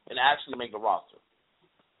 and actually make the roster.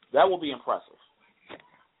 That will be impressive.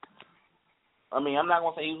 I mean, I'm not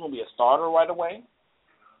going to say he's going to be a starter right away.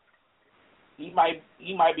 He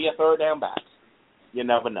might be a third down back. You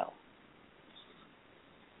never know.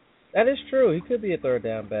 That is true. He could be a third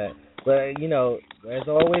down back. But, you know, as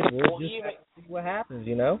always, we'll just have to see what happens,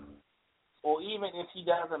 you know? Or even if he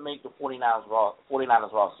doesn't make the 49ers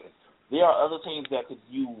roster, there are other teams that could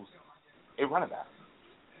use a running back.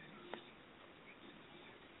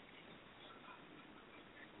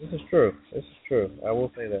 This is true. I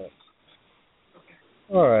will say that.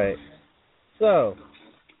 All right. So,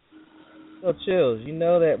 Chills, you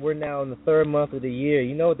know that we're now in the third month of the year.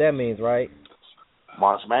 You know what that means, right?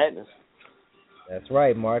 March Madness. That's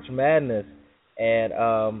right, March Madness. And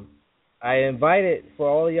I invited, for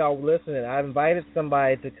all of y'all listening, I invited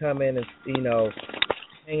somebody to come in and, you know,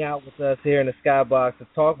 hang out with us here in the Skybox to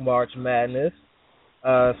talk March Madness.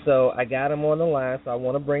 So I got him on the line, so I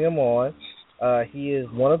want to bring him on. He is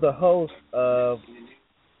one of the hosts of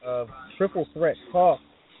Triple Threat Talk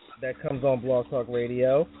that comes on Blog Talk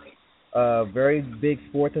Radio. Very big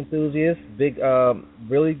sports enthusiast,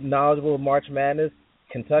 really knowledgeable of March Madness,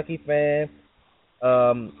 Kentucky fan.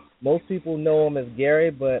 Most people know him as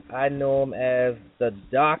Gary, but I know him as the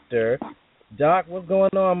Doctor. Doc, what's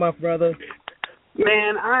going on, my brother?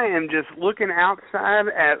 Man, I am just looking outside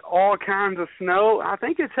at all kinds of snow. I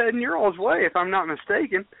think it's heading your all's way, if I'm not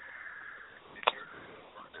mistaken.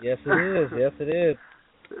 Yes, it is.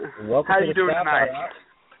 Welcome How to you the doing Skybox. tonight?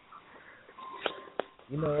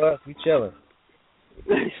 You know us, we chilling.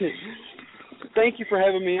 Thank you for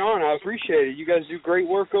having me on. I appreciate it. You guys do great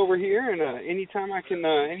work over here, and anytime I can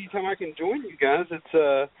join you guys,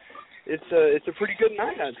 it's a pretty good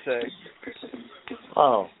night, I'd say.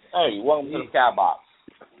 Oh, hey, welcome to the Skybox.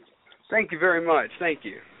 Thank you very much. Thank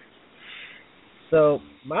you. So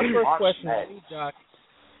my first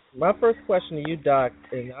question to you, Doc,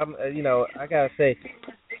 and I gotta say,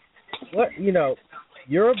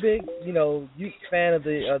 you're a big, fan of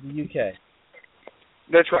the UK.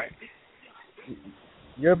 That's right.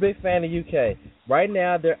 You're a big fan of UK. Right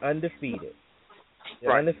now, they're undefeated.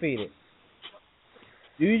 Undefeated.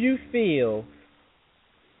 Do you feel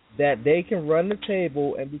that they can run the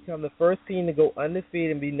table and become the first team to go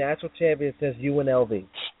undefeated and be national champions since UNLV?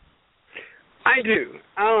 I do.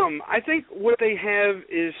 I think what they have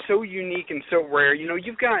is so unique and so rare. You know,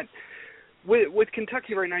 you've got with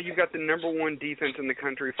Kentucky right now, you've got the number one defense in the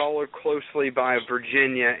country, followed closely by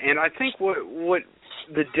Virginia. And I think what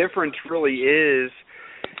the difference really is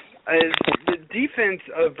the defense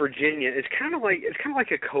of Virginia is kind of like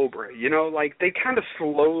a cobra. You know, like they kind of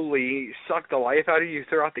slowly suck the life out of you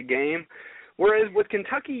throughout the game. Whereas with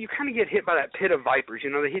Kentucky, you kind of get hit by that pit of vipers.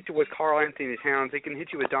 You know, they hit you with Carl Anthony Towns. They can hit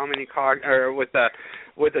you with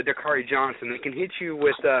with Dakari Johnson. They can hit you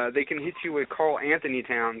with Carl Anthony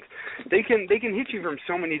Towns. They can hit you from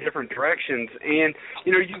so many different directions. And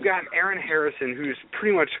you know, you've got Aaron Harrison, who's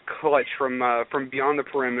pretty much clutch from beyond the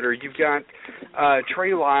perimeter. You've got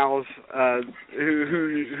Trey Lyles,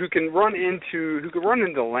 who can run into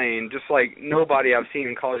the lane just like nobody I've seen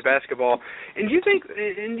in college basketball. And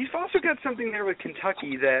you've also got something there with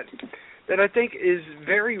Kentucky that I think is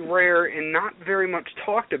very rare and not very much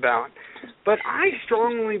talked about. But I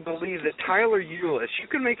strongly believe that Tyler Ulis, you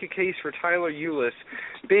can make a case for Tyler Ulis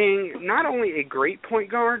being not only a great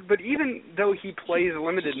point guard, but even though he plays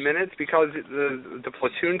limited minutes because the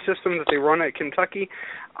platoon system that they run at Kentucky,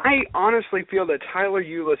 I honestly feel that Tyler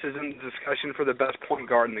Ulis is in the discussion for the best point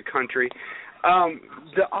guard in the country.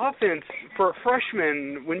 The offense, for a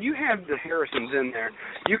freshman, when you have the Harrisons in there,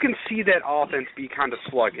 you can see that offense be kind of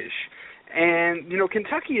sluggish. And, you know,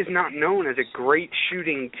 Kentucky is not known as a great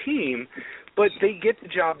shooting team, but they get the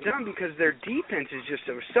job done because their defense is just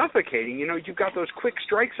so suffocating. You know, you've got those quick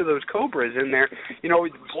strikes of those Cobras in there. You know,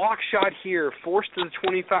 block shot here, force the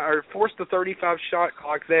 35 shot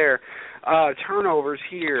clock there, turnovers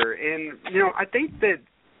here. And, you know, I think that,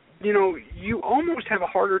 you know, you almost have a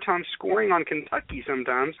harder time scoring on Kentucky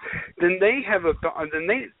sometimes than they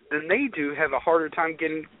do have a harder time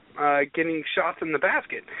getting shots in the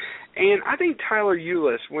basket. And I think Tyler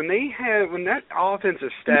Ulis, when that offense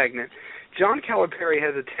is stagnant, John Calipari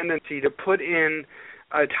has a tendency to put in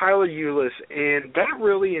Tyler Eulis, and that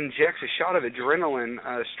really injects a shot of adrenaline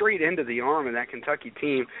straight into the arm of that Kentucky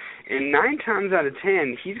team. And 9 times out of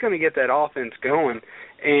 10, he's going to get that offense going.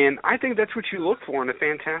 And I think that's what you look for in a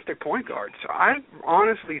fantastic point guard. So I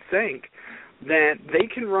honestly think that they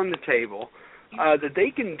can run the table, that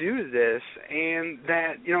they can do this, and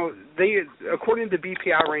that, they, according to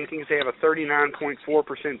BPI rankings, they have a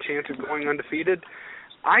 39.4% chance of going undefeated.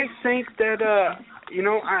 I think that,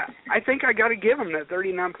 I think I got to give them that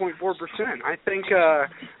 39.4%. I think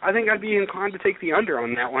I'd be inclined to take the under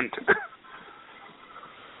on that one.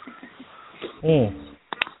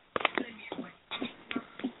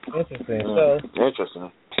 Interesting.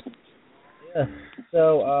 Interesting. Yeah.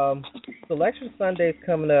 So, Selection Sunday is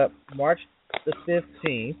coming up March the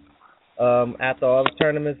 15th. After all the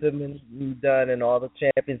tournaments have been done and all the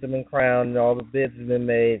champions have been crowned and all the bids have been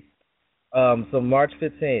made. So March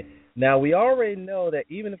 15th. Now, we already know that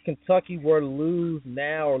even if Kentucky were to lose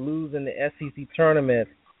now or lose in the SEC tournament,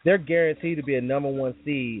 they're guaranteed to be a number 1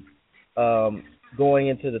 seed going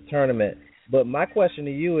into the tournament. But my question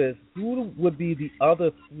to you is, who would be the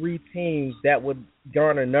other 3 teams that would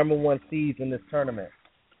garner number 1 seeds in this tournament?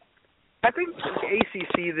 I think the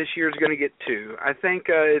ACC this year is going to get 2. I think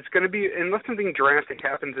it's going to be, unless something drastic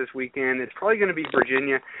happens this weekend, it's probably going to be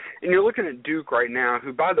Virginia. And you're looking at Duke right now,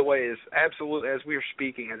 who, by the way, is absolutely, as we are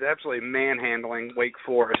speaking, is absolutely manhandling Wake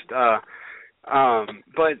Forest. But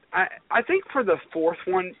I think for the 4th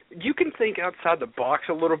one, you can think outside the box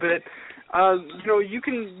a little bit. You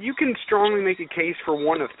can strongly make a case for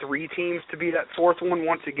one of 3 teams to be that 4th one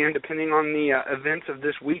once again, depending on the events of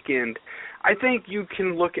this weekend. I think you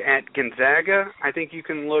can look at Gonzaga. I think you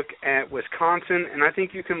can look at Wisconsin, and I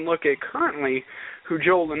think you can look at currently who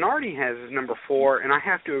Joe Lunardi has as number 4, and I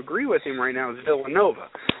have to agree with him right now, is Villanova.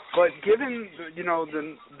 But given the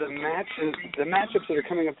matchups that are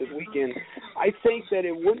coming up this weekend, I think that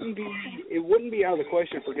it wouldn't be out of the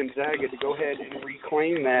question for Gonzaga to go ahead and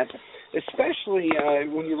reclaim that, especially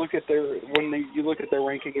when you look at their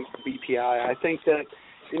rank against the BPI. I think that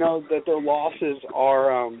that their losses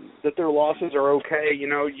are okay.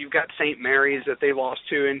 You've got St. Mary's that they lost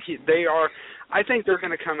to, and I think they're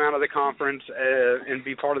going to come out of the conference and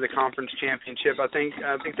be part of the conference championship. I think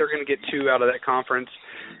they're going to get 2 out of that conference.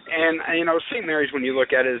 And St. Mary's, when you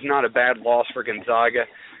look at it, is not a bad loss for Gonzaga,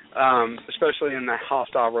 especially in that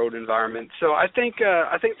hostile road environment. So I think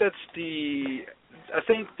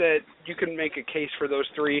that you can make a case for those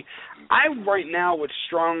 3. I right now would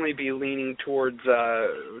strongly be leaning towards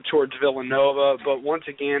Villanova, but once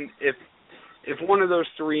again, if one of those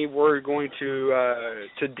 3 were going to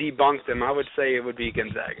debunk them, I would say it would be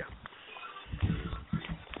Gonzaga.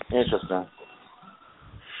 Interesting.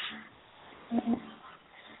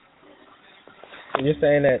 So you're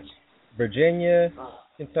saying that Virginia,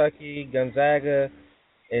 Kentucky, Gonzaga,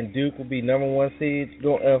 and Duke will be number 1 seeds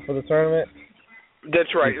for the tournament?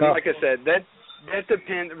 That's right. And like I said, that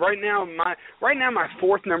depends. Right now, my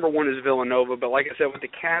 4th number 1 is Villanova. But like I said, with the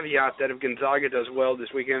caveat that if Gonzaga does well this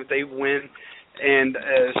weekend, if they win, and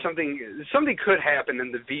something could happen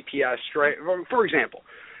in the VPI strike. For example,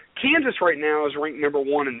 Kansas right now is ranked number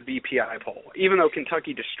 1 in the VPI poll, even though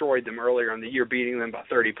Kentucky destroyed them earlier in the year, beating them by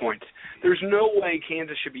 30 points. There's no way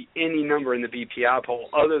Kansas should be any number in the VPI poll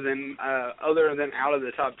other than out of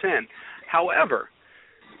the top 10. However,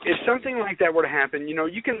 if something like that were to happen,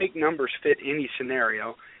 you can make numbers fit any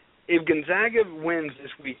scenario. If Gonzaga wins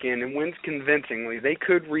this weekend and wins convincingly, they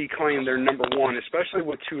could reclaim their number 1, especially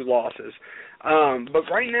with 2 losses. But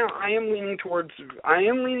right now, I am leaning towards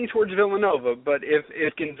Villanova. But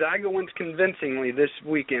if Gonzaga wins convincingly this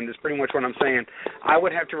weekend, is pretty much what I'm saying, I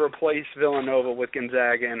would have to replace Villanova with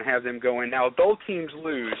Gonzaga and have them go in. Now, if both teams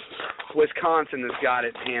lose, Wisconsin has got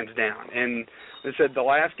it hands down. And as I said, the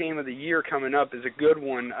last game of the year coming up is a good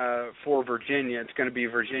one for Virginia. It's going to be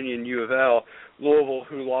Virginia and U of L. Louisville,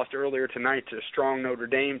 who lost earlier tonight to a strong Notre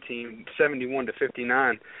Dame team,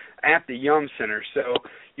 71-59, at the Yum Center. So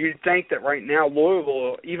you'd think that right now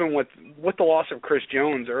Louisville, even with the loss of Chris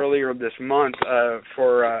Jones earlier this month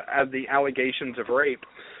for the allegations of rape,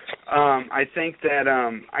 I think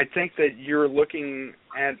that you're looking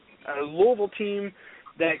at a Louisville team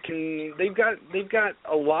that they've got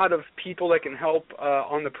a lot of people that can help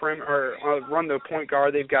on the perimeter or run the point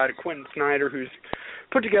guard. They've got Quentin Snyder, who's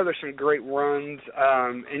put together some great runs,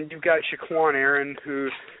 and you've got Shaquan Aaron who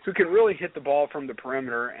can really hit the ball from the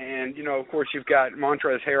perimeter, and of course you've got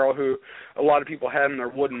Montrezl Harrell, who a lot of people had on their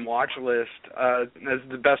wooden watch list as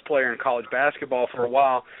the best player in college basketball for a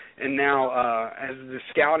while, and now as the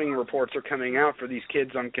scouting reports are coming out for these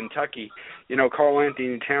kids on Kentucky, Karl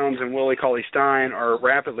Anthony Towns and Willie Cauley-Stein are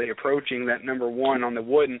rapidly approaching that number one on the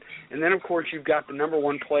wooden, and then of course you've got the number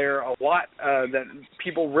one player a lot that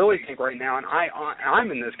people really think right now, and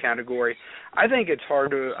I'm in this category. I think it's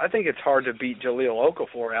hard to beat Jahlil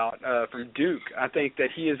Okafor out from Duke. I think that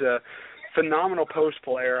he is a phenomenal post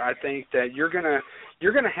player. I think that you're gonna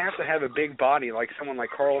have a big body like someone like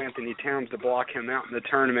Karl Anthony Towns to block him out in the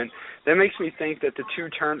tournament. That makes me think that the two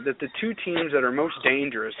teams that are most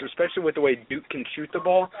dangerous, especially with the way Duke can shoot the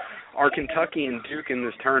ball, are Kentucky and Duke in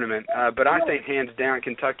this tournament. But I think hands down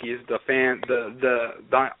Kentucky is the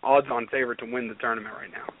odds-on favorite to win the tournament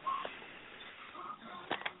right now.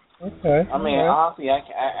 Okay. I mean, honestly, I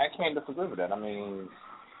can't disagree with that. I mean,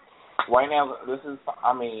 right now, this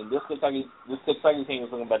Kentucky team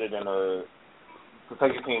is looking better than a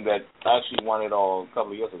Kentucky team that actually won it all a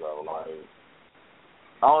couple of years ago. Like,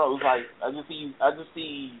 I don't know. It's like I just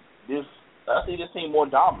see this team more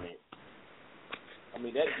dominant. I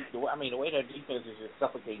mean, the way their defense is just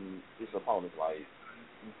suffocating its opponents. Like,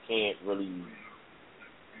 you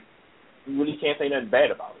really can't say nothing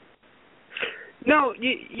bad about it. No,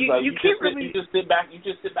 you can't really. You just sit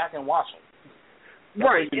back and watch them.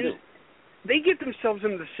 Right. They get themselves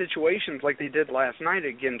into situations like they did last night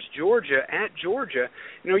against Georgia. At Georgia,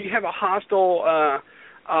 you have a hostile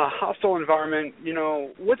environment.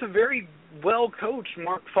 With a very well coached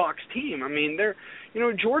Mark Fox team. I mean,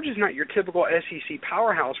 Georgia's not your typical SEC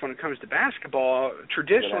powerhouse when it comes to basketball.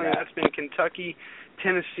 Traditionally, that's been Kentucky,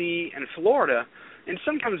 Tennessee, and Florida, and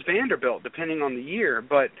sometimes Vanderbilt, depending on the year.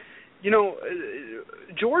 But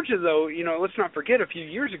Georgia, though, let's not forget, a few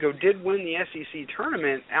years ago did win the SEC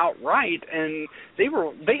tournament outright, and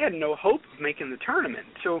they had no hope of making the tournament.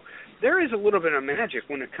 So there is a little bit of magic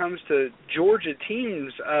when it comes to Georgia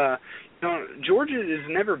teams. Georgia is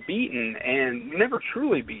never beaten, and never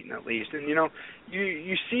truly beaten, at least. And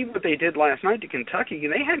you see what they did last night to Kentucky.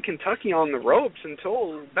 They had Kentucky on the ropes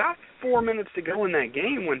until about 4 minutes to go in that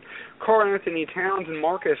game, when Karl Anthony Towns and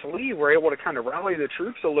Marcus Lee were able to kind of rally the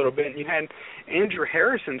troops a little bit, and you had Andrew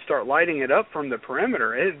Harrison start lighting it up from the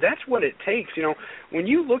perimeter. That's what it takes. When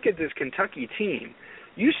you look at this Kentucky team,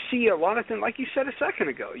 you see a lot of things, like you said a second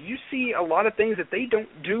ago, you see a lot of things that they don't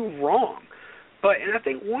do wrong. And I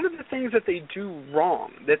think one of the things that they do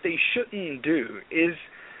wrong, that they shouldn't do, is,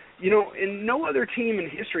 in no other team in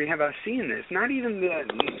history have I seen this. Not even the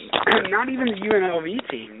UNLV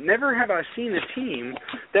team. Never have I seen a team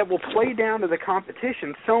that will play down to the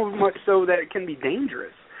competition so much so that it can be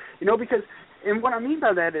dangerous. Because, and what I mean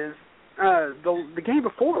by that is, the game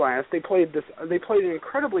before last, they played an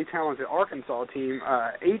incredibly talented Arkansas team,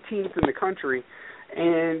 18th in the country,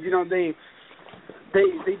 and they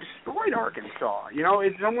destroyed Arkansas.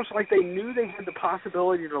 It's almost like they knew they had the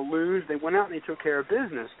possibility to lose. They went out and they took care of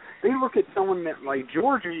business. They look at someone like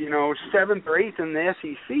Georgia, 7th or 8th in the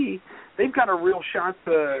SEC. They've got a real shot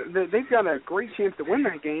they've got a great chance to win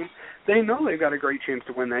that game. They know they've got a great chance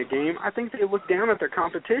to win that game. I think they look down at their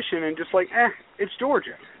competition and just like, it's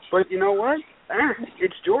Georgia. But you know what?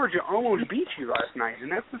 It's Georgia almost beat you last night,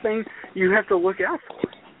 and that's the thing you have to look out for.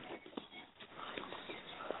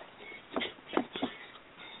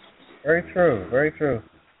 Very true, very true.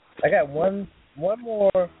 I got one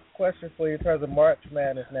more question for you in terms of March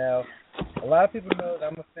Madness now. A lot of people know that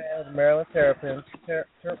I'm a fan of the Maryland Terrapins.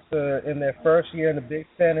 Terps are in their first year in the Big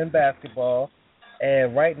Ten in basketball,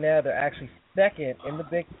 and right now they're actually second in the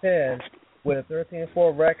Big Ten with a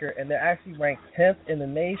 13-4 record, and they're actually ranked 10th in the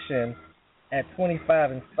nation at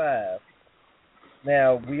 25-5.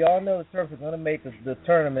 Now, we all know the Terps are going to make the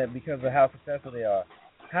tournament because of how successful they are.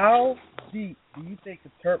 How deep do you think the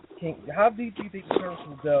Terps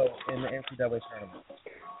will go in the NCAA tournament?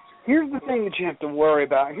 Here's the thing that you have to worry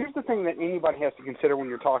about. Here's the thing that anybody has to consider when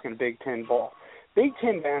you're talking Big Ten ball. Big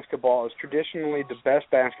Ten basketball is traditionally the best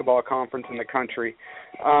basketball conference in the country.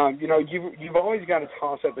 You've always got a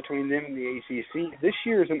toss-up between them and the ACC. This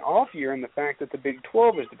year is an off year in the fact that the Big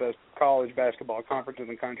 12 is the best college basketball conference in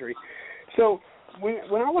the country. So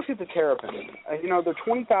when I look at the Terrapins, they're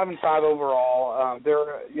 25-5 overall.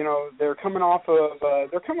 They're coming off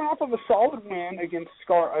of a solid win against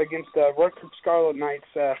Rutgers Scarlet Knights.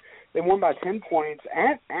 They won by 10 points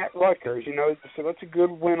at Rutgers. So that's a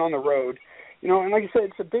good win on the road. And like I said,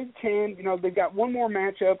 it's a Big Ten. They've got one more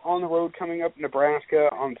matchup on the road coming up in Nebraska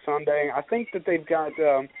on Sunday. I think that they've got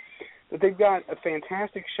that they've got a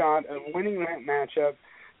fantastic shot of winning that matchup.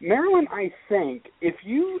 Maryland, I think, if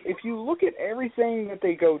you look at everything that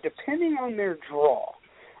they go, depending on their draw,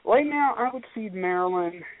 right now I would seed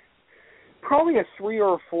Maryland probably a 3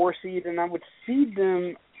 or a 4 seed, and I would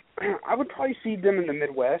probably seed them in the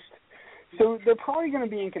Midwest. So they're probably going to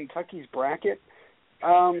be in Kentucky's bracket.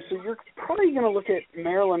 So you're probably going to look at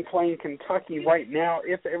Maryland playing Kentucky right now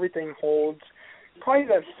if everything holds, probably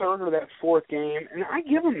that 3rd or that 4th game, and I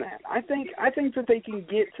give them that. I think that they can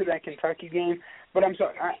get to that Kentucky game, but I'm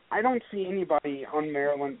sorry, I don't see anybody on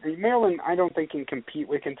Maryland. Maryland, I don't think can compete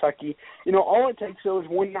with Kentucky. All it takes though is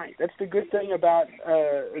one night. That's the good thing about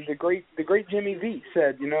the great Jimmy V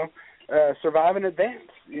said. Survive and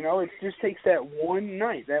advance. It just takes that one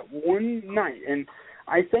night, and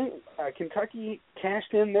I think Kentucky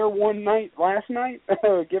cashed in their one night last night,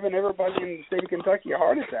 giving everybody in the state of Kentucky a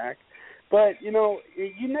heart attack. But, you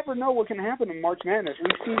never know what can happen in March Madness.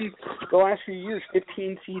 We've seen the last few years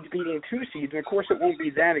 15 seeds beating 2 seeds, and of course it won't be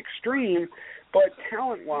that extreme, but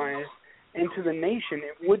talent-wise and to the nation,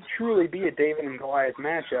 it would truly be a David and Goliath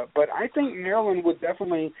matchup. But I think Maryland would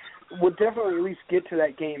definitely at least get to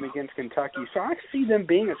that game against Kentucky. So I see them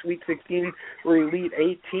being a Sweet 16 or Elite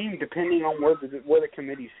 8 team, depending on where the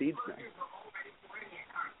committee seeds them.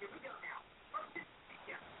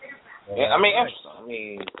 Yeah,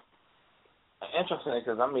 interesting. Interesting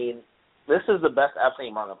because, this is the best I've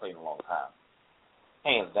seen Maryland play in a long time.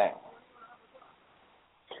 Hands down.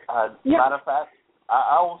 Matter of fact,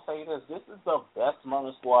 I will say this. This is the best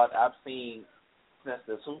Maryland squad I've seen since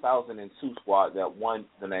the 2002 squad that won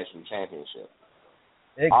the national championship.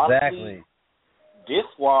 Exactly. Honestly, this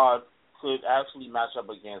squad could actually match up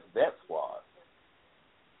against that squad.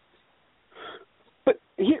 But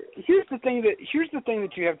here's the thing that you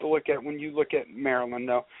have to look at when you look at Maryland,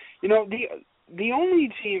 though. The only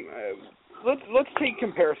team. Let's take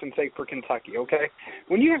comparison's sake for Kentucky, okay?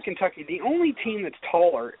 When you have Kentucky, the only team that's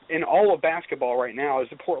taller in all of basketball right now is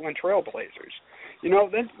the Portland Trail Blazers.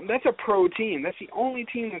 That's a pro team. That's the only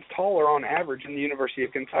team that's taller on average in the University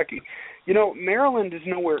of Kentucky. Maryland is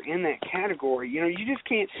nowhere in that category. You just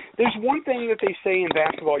can't. There's one thing that they say in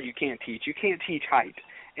basketball you can't teach. You can't teach height.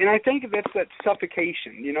 And I think that's that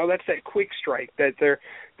suffocation. That's that quick strike that they're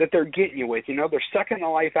getting you with. They're sucking the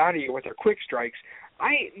life out of you with their quick strikes.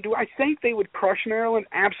 Do I think they would crush Maryland?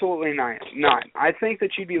 Absolutely not. I think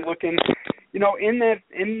that you'd be looking,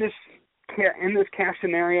 in this cast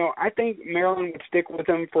scenario, I think Maryland would stick with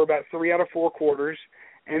them for about 3 out of 4 quarters,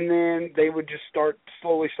 and then they would just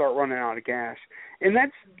slowly start running out of gas. And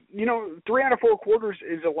that's, 3 out of 4 quarters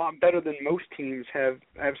is a lot better than most teams have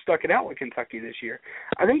stuck it out with Kentucky this year.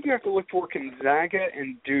 I think you have to look for Gonzaga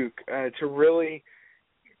and Duke to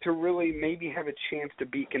really maybe have a chance to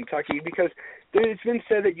beat Kentucky, because it's been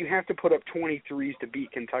said that you have to put up 23s to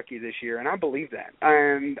beat Kentucky this year, and I believe that.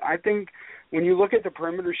 And I think when you look at the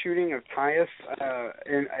perimeter shooting of Tyus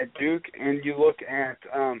at Duke, and you look at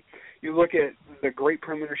the great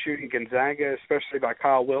perimeter shooting Gonzaga, especially by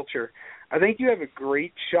Kyle Wiltshire, I think you have a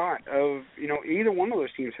great shot of, either one of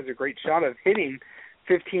those teams has a great shot of hitting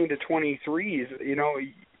 15 to 23s,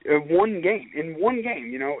 in one game.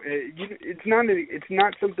 It's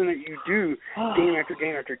not something that you do game after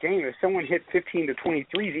game after game. If someone hit 15 to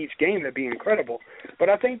 23s each game, that'd be incredible. But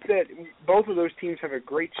I think that both of those teams have a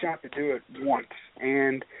great shot to do it once.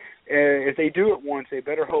 And if they do it once, they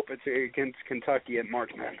better hope it's against Kentucky at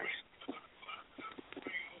March Madness.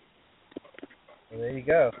 Well, there you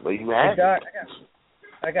go. Well, you hey, Doc,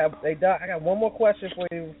 I got one more question for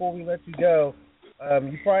you before we let you go.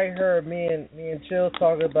 You probably heard me and Chills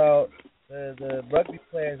talking about the rugby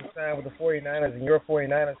players who signed with the 49ers, and you're a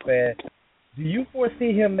 49ers fan. Do you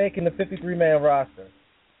foresee him making the 53-man roster?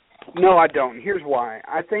 No, I don't. Here's why.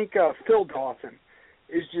 I think Phil Dawson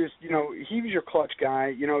is just, he was your clutch guy.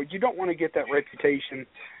 You don't want to get that reputation.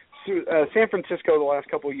 San Francisco the last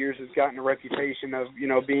couple of years has gotten a reputation of,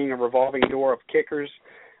 being a revolving door of kickers.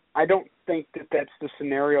 I don't think that that's the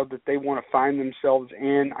scenario that they want to find themselves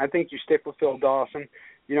in. I think you stick with Phil Dawson.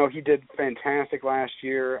 He did fantastic last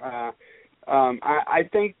year. I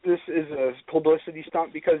think this is a publicity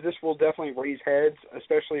stunt because this will definitely raise heads,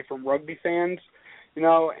 especially from rugby fans.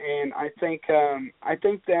 And I think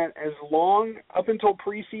that as long up until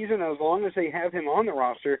preseason, as long as they have him on the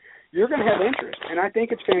roster, you're going to have interest. And I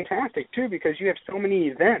think it's fantastic too because you have so many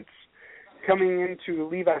events coming into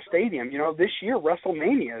Levi Stadium. This year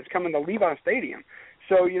WrestleMania is coming to Levi Stadium.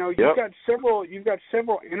 So, you've got several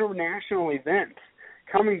international events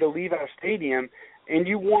coming to Levi Stadium, and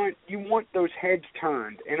you want those heads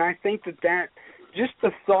turned. And I think that just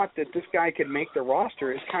the thought that this guy could make the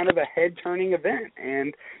roster is kind of a head-turning event.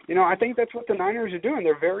 And, I think that's what the Niners are doing.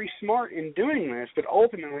 They're very smart in doing this, but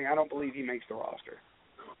ultimately I don't believe he makes the roster.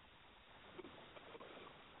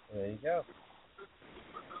 There you go.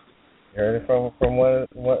 You heard it from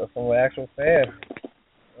an actual fan.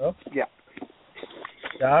 Well, yeah.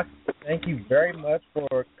 Doc, thank you very much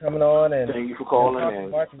for coming on and thank you for calling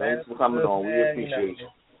in. Thanks for coming on. We appreciate you.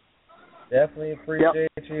 Definitely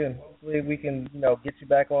appreciate you, and hopefully we can, get you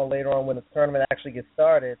back on later on when the tournament actually gets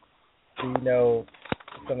started. To,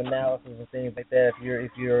 some analysis and things like that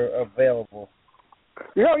if you're available.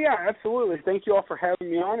 Yeah, absolutely. Thank you all for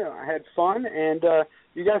having me on. I had fun, and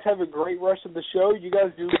you guys have a great rest of the show. You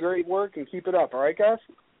guys do great work, and keep it up. All right, guys?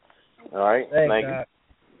 All right. Thank you.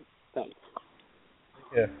 Thanks.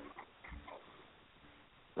 Yeah.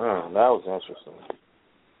 Oh, that was interesting.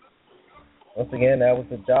 Once again, that was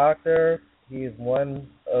the Doctor. He's one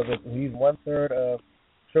third of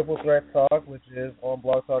Triple Threat Talk, which is on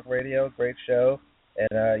Blog Talk Radio. Great show, and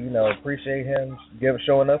appreciate him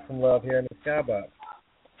showing us some love here in the Skybox.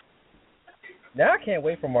 Now I can't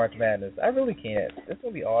wait for March Madness. I really can't. It's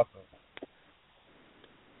gonna be awesome.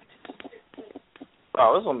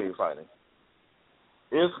 Oh, it's gonna be exciting.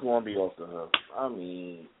 It's gonna be off the hook. I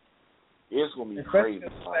mean, it's gonna be crazy.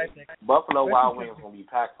 Buffalo Wild Wings gonna be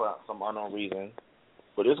packed for some unknown reason,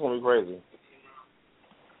 but it's gonna be crazy.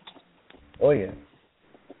 Oh yeah,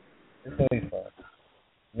 it's gonna be fun.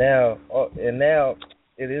 Now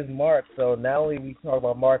it is March, so not only we talk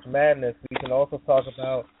about March Madness, we can also talk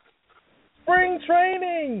about spring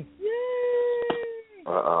training. Yay!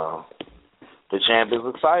 The champ is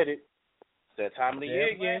excited. It's that time of the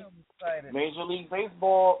year again. Major League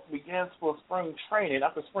Baseball begins for spring training.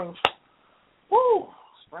 After spring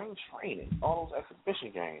training, all those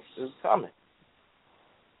exhibition games is coming.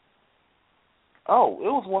 Oh, it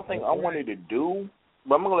was one thing I wanted to do,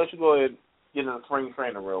 but I'm going to let you go ahead and get into spring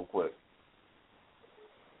training real quick.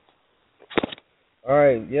 All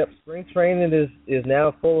right, yep. Spring training is now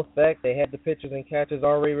in full effect. They had the pitchers and catchers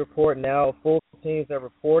already report. Now full teams have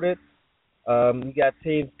reported. You got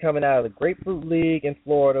teams coming out of the Grapefruit League in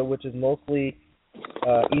Florida, which is mostly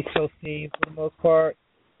East Coast teams for the most part,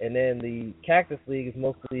 and then the Cactus League is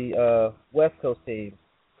mostly West Coast teams.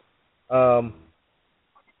 And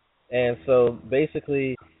so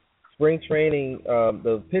basically, spring training,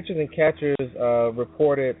 the pitchers and catchers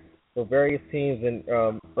reported for various teams in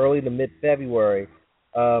early to mid-February.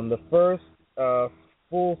 The first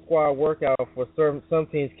full squad workout for some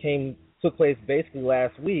teams took place basically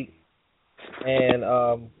last week, and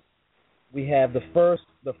we have the first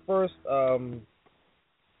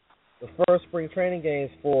spring training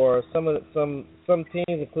games for some teams,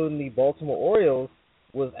 including the Baltimore Orioles,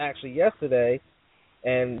 was actually yesterday.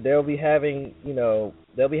 And they'll be having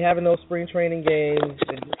those spring training games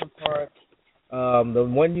in different parts. The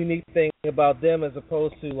one unique thing about them, as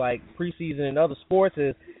opposed to like preseason and other sports,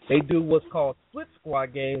 is they do what's called split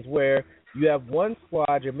squad games, where you have one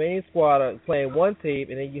squad, your main squad, playing one team,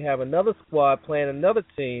 and then you have another squad playing another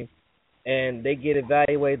team, and they get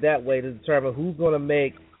evaluated that way to determine who's going to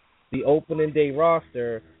make the opening day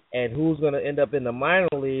roster and who's going to end up in the minor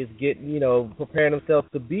leagues, preparing themselves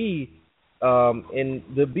to be in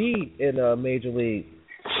Major League.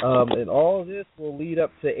 And all of this will lead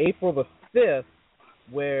up to April the 5th,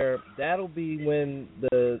 where that'll be when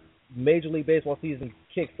the Major League Baseball season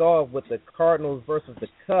kicks off with the Cardinals versus the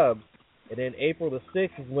Cubs. And then April the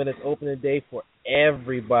 6th is when it's opening day for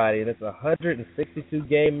everybody. And it's a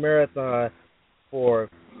 162-game marathon for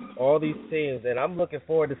all these teams. And I'm looking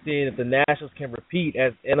forward to seeing if the Nationals can repeat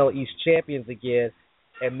as NL East champions again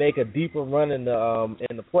and make a deeper run in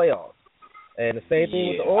the playoffs. And the same thing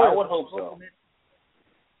with the Orioles. I would hope so.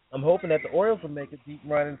 I'm hoping that the Orioles will make a deep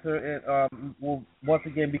run into it. Will once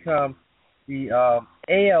again become the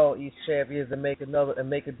AL East champions and make a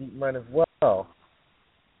deep run as well.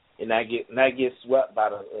 And not get swept by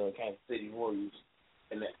the Kansas City Royals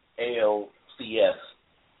in the ALCS.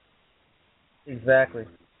 Exactly.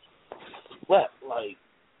 But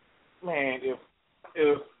man, if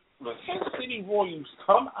the Kansas City Royals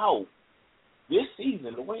come out this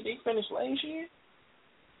season the way they finished last year,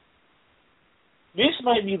 this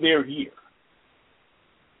might be their year.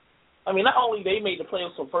 I mean, not only they made the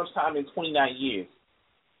playoffs for the first time in 29 years,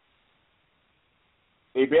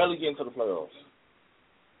 they barely get into the playoffs.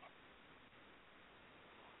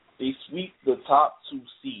 They sweep the top two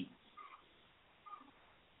seeds.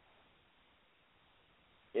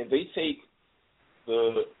 And they take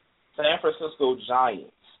the San Francisco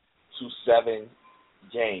Giants to 7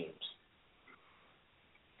 games.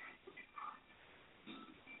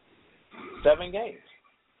 7 games.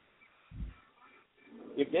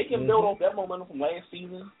 If they can build off that momentum from last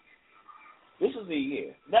season, this is the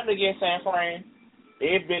year. Nothing against San Fran.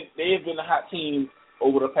 They've been a hot team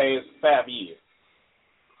over the past 5 years.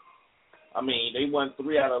 I mean, they won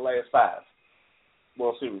 3 out of the last 5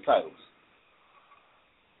 World Series titles.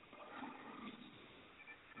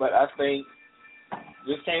 But I think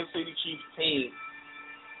this Kansas City Chiefs team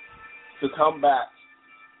to come back,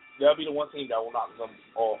 they'll be the one team that will knock them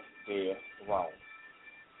off their throne.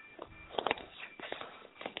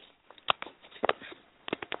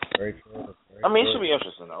 Very true. I mean, it should be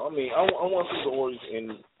interesting, though. I mean, I want to see what the Warriors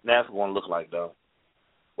in NASCAR going to look like, though.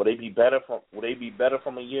 Will they be better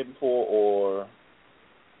from a year before, or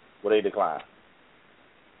will they decline?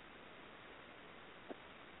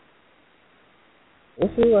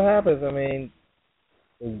 We'll see what happens. I mean,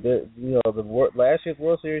 last year's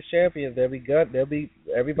World Series champions, everybody's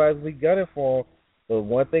will be gunning for them. But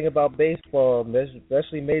one thing about baseball,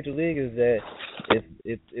 especially Major League, is that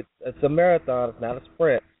it's a marathon. It's not a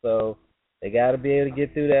sprint. So they got to be able to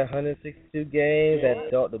get through that 162 games,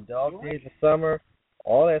 the dog days of summer,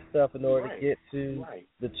 all that stuff in order to get to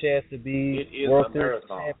the chance to be World Series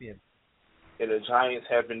champion. And the Giants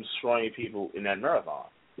have been destroying people in that marathon.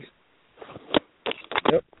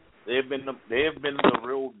 Yep. They've been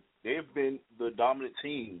the dominant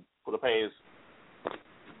team for the past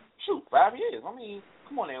 5 years. I mean,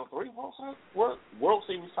 come on now, 3 World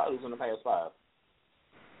Series titles in the past 5.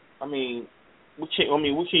 I mean, what can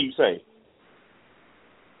you say?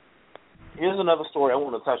 Here's another story I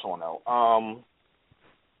want to touch on though.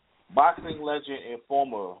 Boxing legend and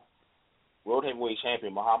former world heavyweight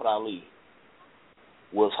champion Muhammad Ali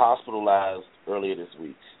was hospitalized earlier this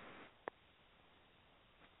week.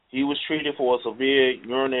 He was treated for a severe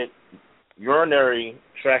urinary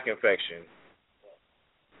tract infection.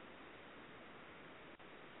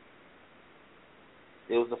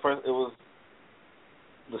 It was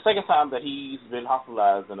the second time that he's been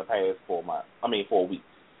hospitalized in the past 4 weeks.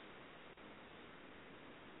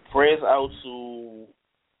 Prayers out to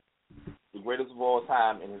the greatest of all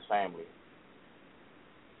time and his family.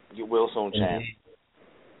 Get well soon, champ.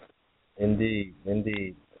 Indeed.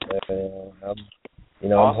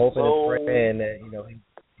 I'm hoping and praying that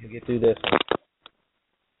he'll get through this one.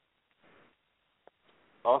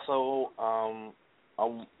 Also,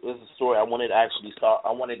 there's a story I wanted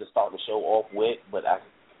to start the show off with, but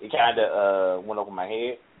it kind of went over my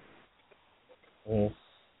head. Mm-hmm.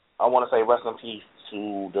 I want to say rest in peace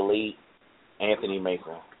to the late Anthony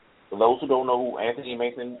Mason. For those who don't know who Anthony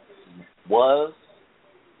Mason was,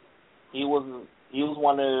 he was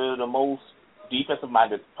one of the most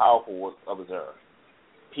defensive-minded power forwards of his era.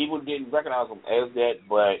 People didn't recognize him as that,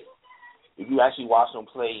 but if you actually watch him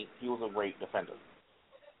play, he was a great defender.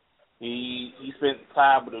 He spent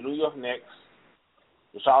time with the New York Knicks,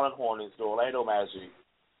 the Charlotte Hornets, the Orlando Magic,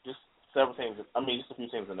 just several teams. Just a few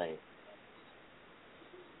teams to name.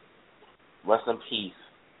 Rest in peace.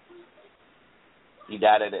 He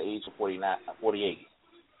died at the age of 48.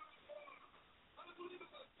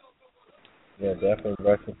 Yeah, definitely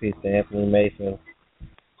rest in peace to Anthony Mason.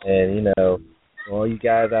 And, all you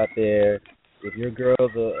guys out there, if your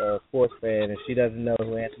girl's a sports fan and she doesn't know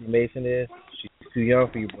who Anthony Mason is, she's too young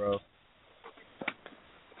for you, bro.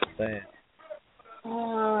 Saying. I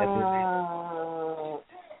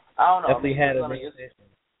don't know. Definitely had a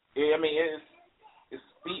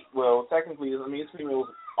technically, it's females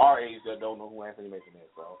our age that don't know who Anthony Mason is,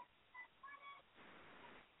 so.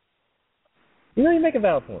 You make a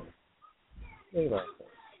valid point.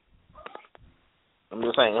 I'm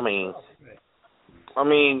just saying,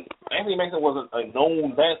 Anthony Mason wasn't a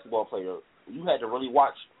known basketball player. You had to really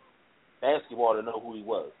watch basketball to know who he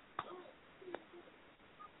was.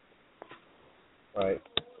 Right.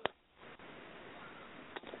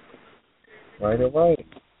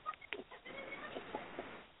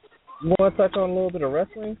 You want to touch on a little bit of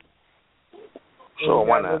wrestling? Sure,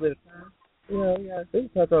 why not? Yeah, we can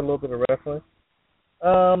touch on a little bit of wrestling.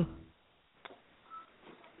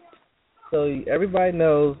 So everybody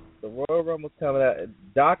knows the Royal Rumble's coming out.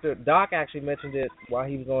 Doc actually mentioned it while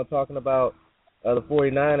he was on talking about the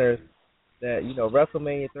 49ers, that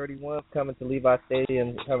WrestleMania 31 is coming to Levi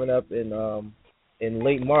Stadium coming up in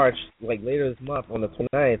late March, like later this month on the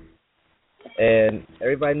 29th. And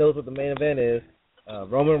everybody knows what the main event is.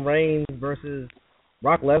 Roman Reigns versus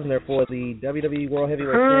Brock Lesnar for the WWE World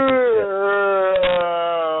Heavyweight Championship.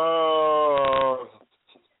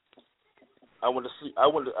 I want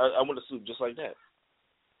to sleep just like that.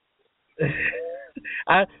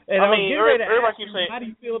 Everybody keeps saying, how do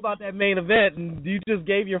you feel about that main event? And you just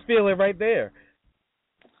gave your feeling right there.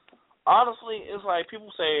 Honestly, it's like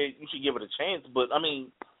people say you should give it a chance, but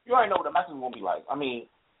you already know what the match is going to be like. I mean,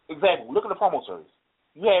 example, look at the promo series.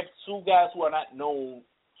 You have two guys who are not known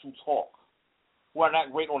to talk, who are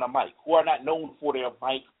not great on the mic, who are not known for their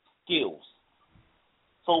mic skills.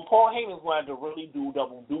 So Paul Heyman's going to really do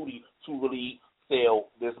double duty to really sell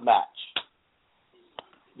this match.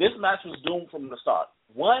 This match was doomed from the start.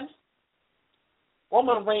 One,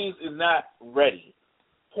 Roman Reigns is not ready,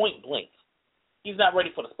 point blank. He's not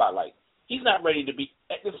ready for the spotlight. He's not ready to be,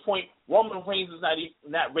 at this point, Roman Reigns is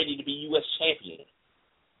not ready to be U.S. champion.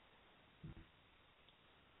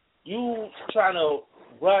 You trying to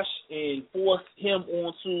rush and force him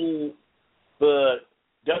onto the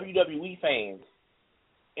WWE fans.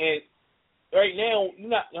 And right now,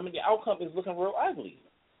 the outcome is looking real ugly.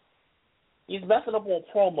 He's messing up on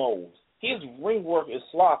promos. His ring work is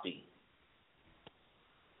sloppy.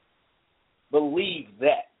 Believe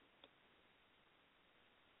that.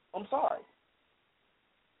 I'm sorry.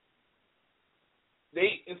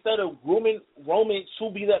 They, instead of grooming Roman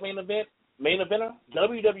to be that main eventer,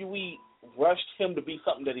 WWE rushed him to be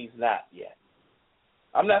something that he's not yet.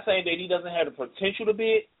 I'm not saying that he doesn't have the potential to be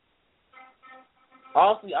it.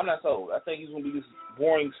 Honestly, I'm not sold. I think he's going to be this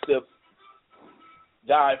boring, stiff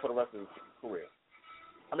guy for the rest of his career.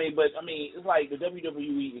 It's like the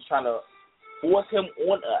WWE is trying to force him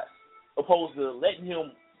on us, opposed to letting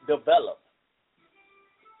him develop.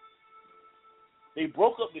 They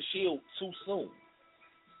broke up the Shield too soon,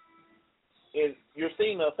 and you're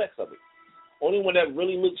seeing the effects of it. Only one that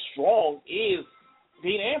really looks strong is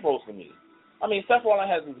Dean Ambrose to me. I mean, Seth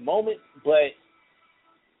Rollins has his moment, but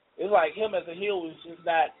it's like him as a heel is just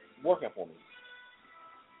not working for me.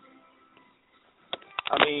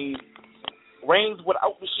 I mean, Reigns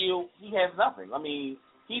without the Shield, he has nothing.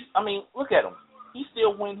 Look at him. He's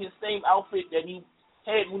still wearing his same outfit that he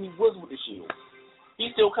had when he was with the Shield.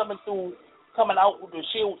 He's still coming out with the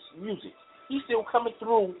Shield's music. He's still coming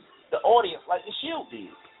through the audience like the Shield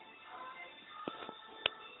did.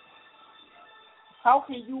 How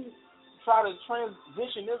can you try to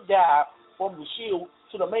transition this guy from the Shield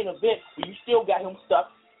to the main event but you still got him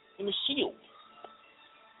stuck in the Shield?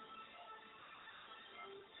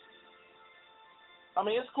 I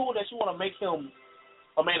mean, it's cool that you want to make him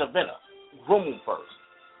a main eventer. Groom him first.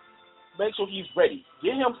 Make sure he's ready.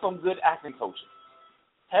 Give him some good acting coaching.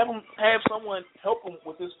 Have someone help him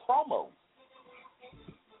with his promo.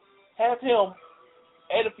 Have him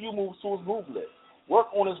add a few moves to his move list.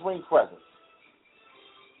 Work on his ring presence.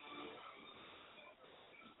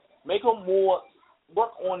 Make him help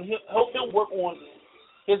him work on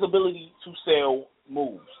his ability to sell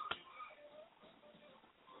moves.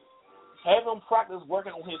 Have him practice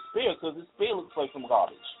working on his spear because his spear looks like some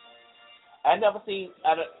garbage.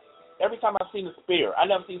 Every time I've seen a spear, I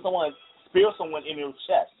never seen someone spear someone in their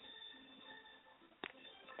chest.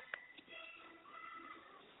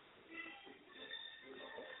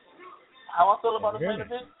 How I feel about the main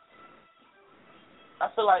event? I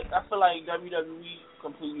feel like WWE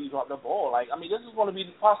completely dropped the ball. This is going to be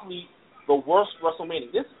possibly the worst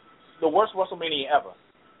WrestleMania. This is the worst WrestleMania ever.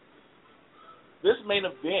 This main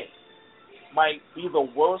event might be the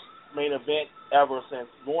worst main event ever since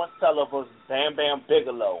Lawrence Taylor versus Bam Bam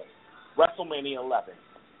Bigelow, WrestleMania 11.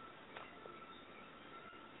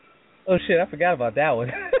 Oh shit! I forgot about that one.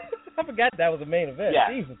 I forgot that was the main event. Yeah.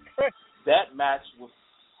 Jesus Christ. That match was.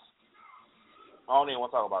 I don't even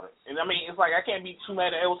want to talk about it. And it's like I can't be too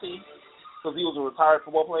mad at LT because he was a retired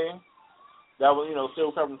football player that was,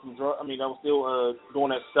 still recovering from drugs. That was still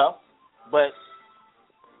doing that stuff. But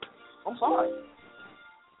I'm sorry.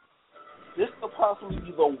 This could possibly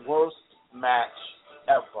be the worst match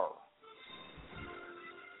ever.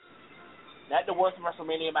 Not the worst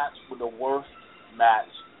WrestleMania match, but the worst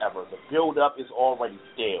match ever. The build-up is already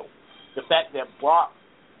stale. The fact that Brock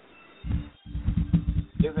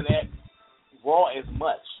isn't at Raw as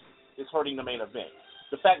much is hurting the main event.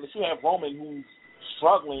 The fact that you have Roman who's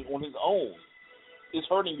struggling on his own is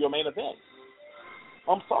hurting your main event.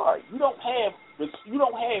 I'm sorry. You don't have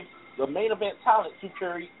the main event talent to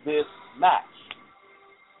carry this match.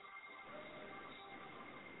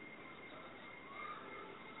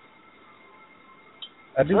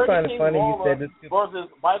 I do find it funny you said this versus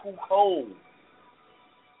Michael Cole.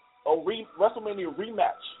 A WrestleMania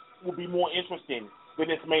rematch will be more interesting than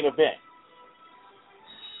this main event.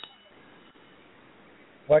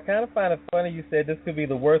 Well, I kind of find it funny you said this could be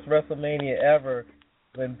the worst WrestleMania ever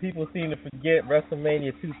when people seem to forget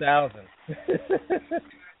WrestleMania 2000.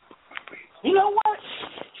 You know what?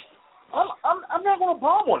 I'm not going to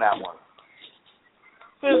bomb on that one.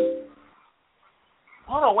 Cause,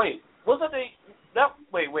 hold on, wait. Wasn't they?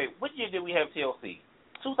 Wait. What year did we have TLC?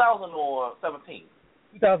 2000 or 17?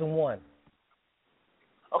 2001.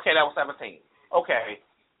 Okay, that was 17. Okay.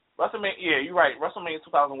 WrestleMania, yeah, you're right. WrestleMania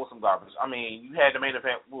 2000 was some garbage. I mean, you had the main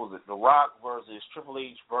event, what was it? The Rock versus Triple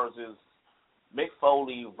H versus Mick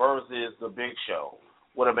Foley versus The Big Show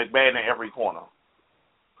with a McMahon in every corner.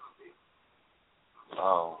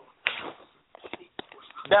 Oh.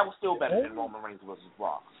 That was still better than Roman Reigns versus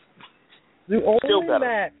Brock. The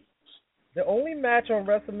only match on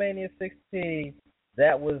WrestleMania 16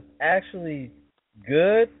 that was actually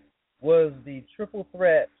good was the triple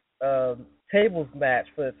threat tables match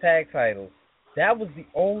for the tag titles. That was the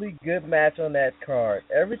only good match on that card.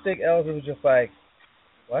 Everything else was just like,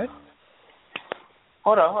 what?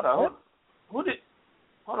 Hold on. What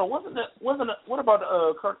about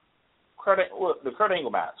the Kurt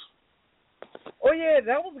Angle match? Oh yeah,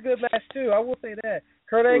 that was a good match too. I will say that.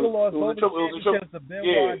 Kurt Angle lost both championships to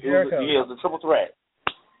Benoit and Jericho. It was a triple threat.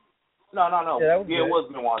 No. Yeah, it was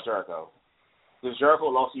Benoit and Jericho. Because Jericho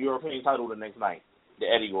lost the European title the next night to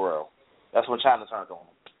Eddie Guerrero. That's when China turned on him.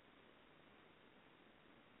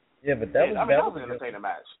 Yeah, but that was an entertaining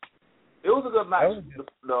match. It was a good match.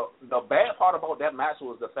 The bad part about that match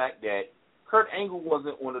was the fact that Kurt Angle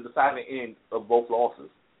wasn't on the deciding end of both losses.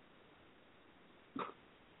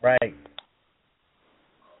 Right.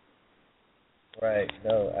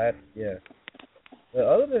 No, yeah. But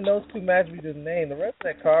other than those two matches we just named, the rest of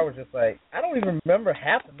that card was just like, I don't even remember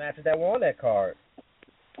half the matches that were on that card.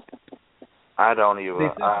 I don't even.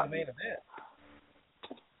 The main event.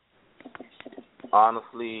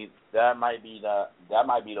 Honestly, that might be the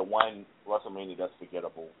one WrestleMania that's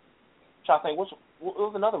forgettable. I'm trying to think, what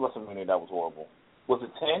was another WrestleMania that was horrible? Was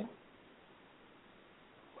it 10?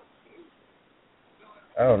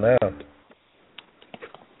 I don't know.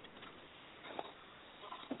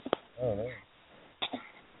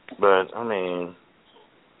 But, I mean,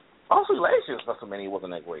 honestly, last year's WrestleMania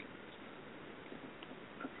wasn't that great.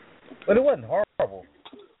 But it wasn't horrible.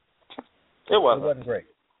 It wasn't. It wasn't great.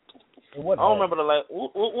 It wasn't. I don't remember the last.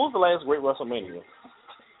 What was the last great WrestleMania?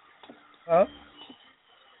 Huh?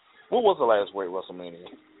 What was the last great WrestleMania?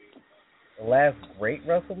 The last great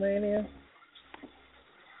WrestleMania?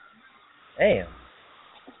 Damn.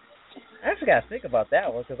 I actually got to think about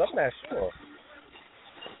that one because I'm not sure.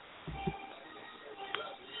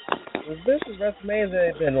 There's been some WrestleManias that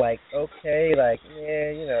have been like, okay, like, yeah,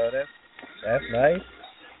 you know, that's nice.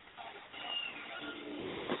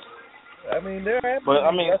 I mean, there have been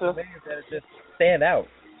WrestleManias that just stand out.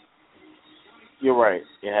 You're right.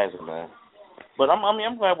 It hasn't, man. But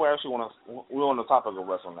I'm glad we're on the topic of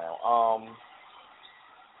wrestling now.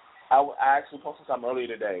 I actually posted something earlier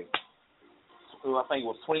today. I think it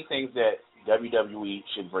was 20 things that WWE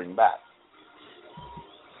should bring back.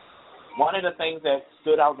 One of the things that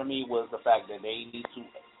stood out to me was the fact that they need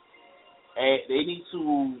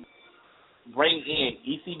to bring in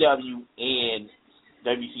ECW and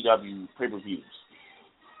WCW pay-per-views.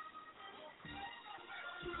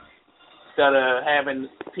 Instead of having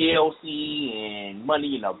PLC and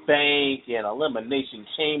Money in the Bank and Elimination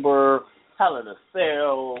Chamber, Hell in a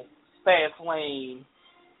Cell, Fastlane,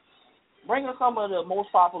 bring in some of the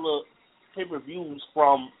most popular pay-per-views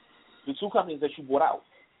from the two companies that you bought out.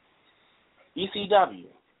 ECW,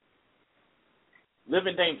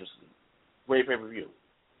 Living Dangerously, great pay-per-view.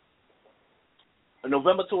 A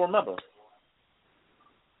November to Remember.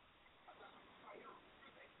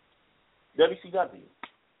 WCW.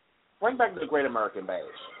 Bring back the Great American Bash.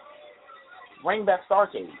 Bring back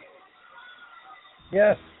Starrcade.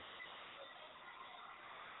 Yes.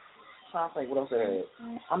 I'm trying to think what else they had.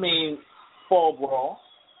 I mean, Fall Brawl.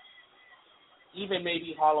 Even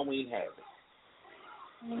maybe Halloween Havoc.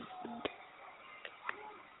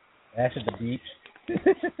 Bash at the Beach.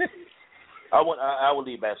 I would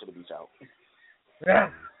leave Bash at the Beach out.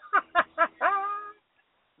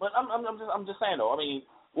 But I'm just saying though. I mean,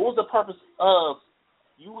 what was the purpose of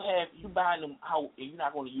you buying them out and you're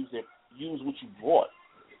not going to use what you bought?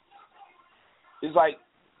 It's like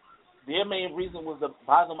their main reason was to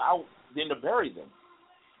buy them out, then to bury them.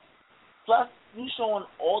 Plus, you showing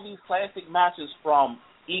all these classic matches from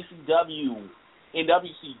ECW and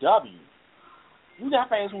WCW. You got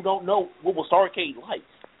fans who don't know what was Starrcade like.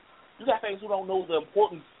 You got fans who don't know the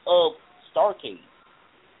importance of Starrcade.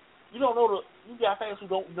 You got fans who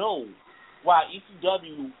don't know why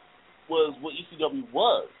ECW was what ECW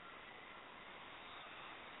was.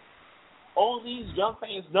 All these young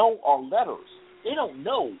fans know are letters. They don't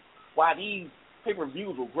know why these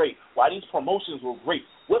pay-per-views were great, why these promotions were great,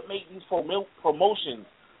 what made these promotions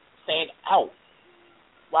stand out,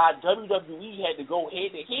 why WWE had to go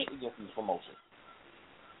head-to-head against these promotions.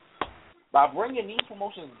 By bringing these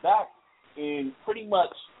promotions back and pretty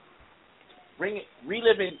much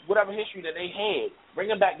reliving whatever history that they had,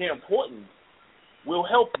 bringing back their importance will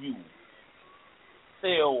help you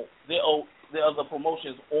sell their other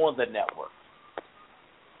promotions on the network.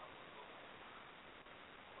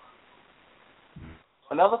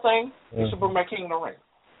 Another thing, you should bring back King of the Ring.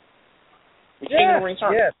 The King of the Ring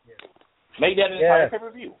tournament. Yes. Make that an entire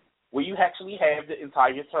pay-per-view where you actually have the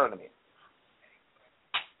entire tournament.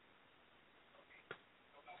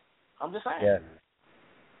 I'm just saying. Yeah.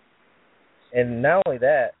 And not only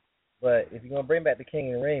that, but if you're going to bring back the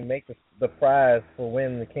King of the Ring, make the prize for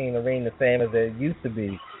winning the King of the Ring the same as it used to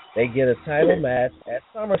be. They get a title match at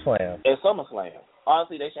SummerSlam. At SummerSlam.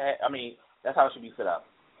 Honestly, they should have, that's how it should be set up.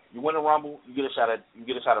 You win the Rumble, you get a shot at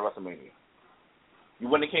WrestleMania. You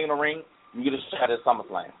win the King of the Ring, you get a shot at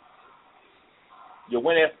SummerSlam. You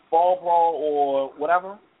win at Fall Brawl or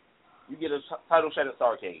whatever, you get a title shot at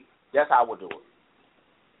Starrcade. That's how I would do it.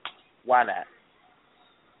 Why not?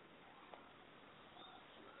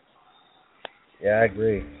 Yeah, I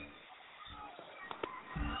agree.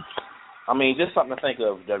 Just something to think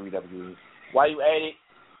of, WWE. While you at it,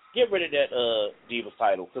 get rid of that Divas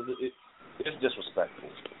title because it's disrespectful.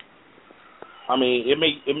 It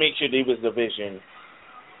makes your Divas division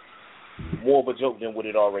more of a joke than what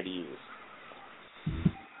it already is.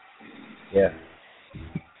 Yeah.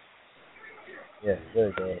 Yeah,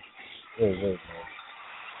 very good. Very good.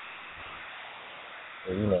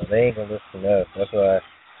 But, they ain't gonna listen to us. That's why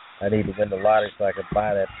I need to win the lottery so I can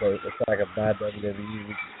buy that place. So I can buy WWE.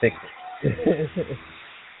 We can fix it.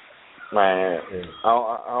 Man, yeah. I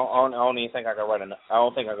don't even think I can write I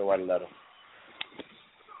don't think I can write a letter.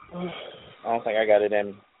 I don't think I got it in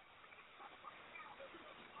me.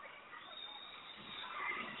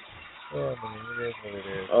 Yeah, it is what it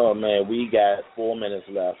is. Oh man, we got 4 minutes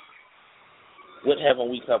left. What haven't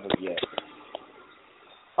we covered yet?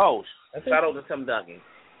 Oh, shout out to Tim Duncan.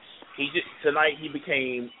 Tonight he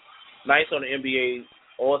became ninth on the NBA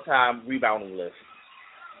all-time rebounding list.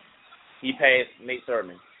 He passed Nate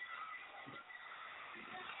Thurman.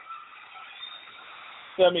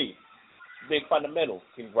 Tell me, big fundamental.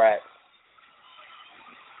 Congrats.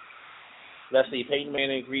 Let's see, Peyton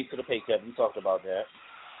Manning agreed to the pay cut. We talked about that.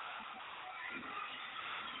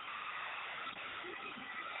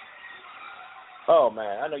 Oh,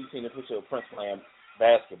 man, I know you've seen the picture of Prince playing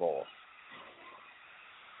basketball.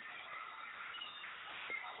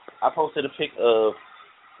 I posted it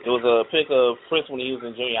was a pic of Prince when he was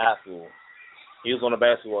in junior high school. He was on the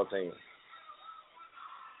basketball team.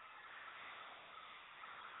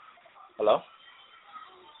 Hello?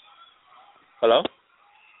 Hello?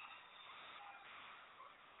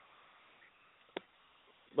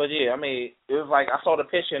 But yeah, it was like I saw the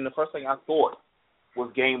picture and the first thing I thought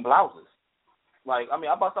was game blouses. I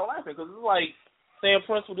bust out laughing because it's like seeing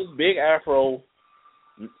Prince with this big afro,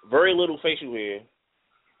 very little facial hair,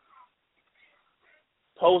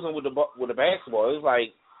 posing with the basketball. It was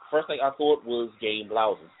like first thing I thought was game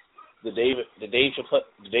blouses. The Dave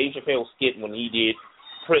Chappelle skit when he did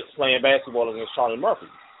Prince playing basketball against Charlie Murphy.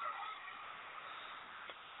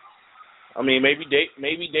 Maybe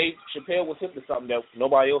Dave Chappelle was hip to something that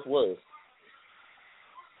nobody else was.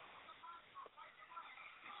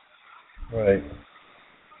 Right.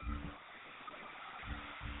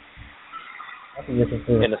 And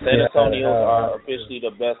the San Antonio are officially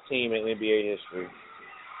the best team in NBA history.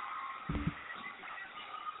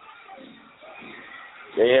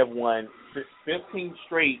 They have won 15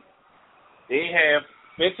 straight. They have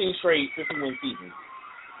 15 straight 50-win seasons,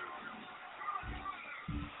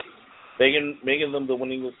 making them the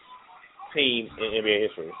winningest team in NBA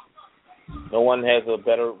history. No one has a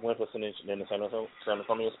better win percentage than the San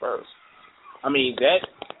Antonio Spurs. That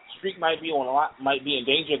streak might be in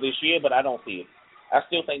danger this year, but I don't see it. I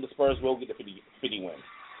still think the Spurs will get the 50 wins.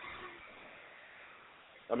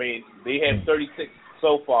 They have 36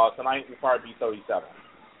 so far. Tonight will probably be 37.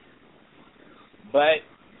 But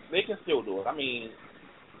they can still do it.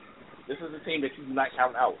 This is a team that you do not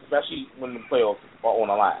count out, especially when the playoffs are on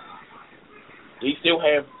the line. They still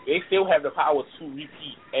have the power to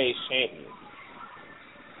repeat as champions.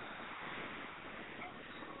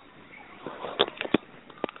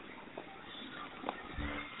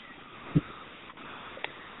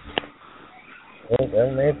 Well, that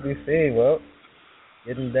remains to be seen. Well,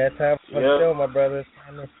 getting that time for the show, my brother. It's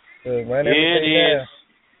time to run everything down.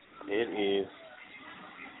 It is.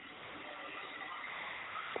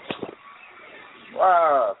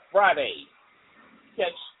 Friday.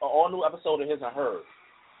 Catch an all-new episode of His and Hers.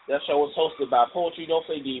 That show was hosted by Poetry Don't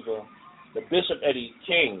Say Diva, the Bishop Eddie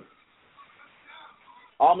King,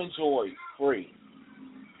 Almond Joy Free.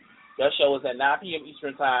 That show is at 9 p.m.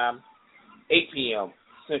 Eastern Time, 8 p.m.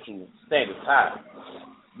 Central Standard Time.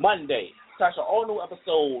 Monday, touch an all-new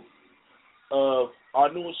episode of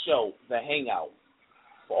our newest show, The Hangout.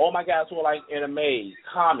 For all my guys who are like anime,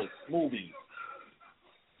 comics, movies,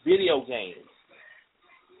 video games,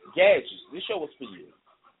 gadgets, this show is for you.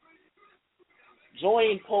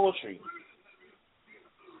 Join poetry.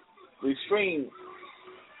 The extreme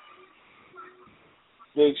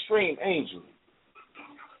angel.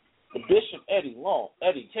 The Bishop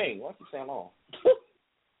Eddie King. Why keep saying long?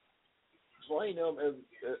 Join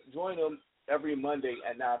them every Monday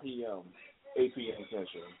at 9 p.m., 8 p.m.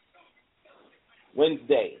 Central.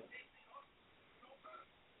 Wednesday,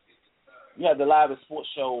 you have the live sports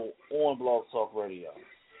show on Blog Talk Radio.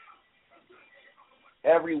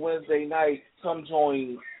 Every Wednesday night, come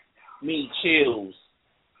join me, Chills,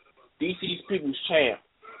 DC's People's Champ,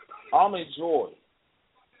 Almond Joy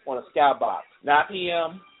on a Skybox, 9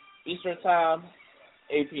 p.m. Eastern Time,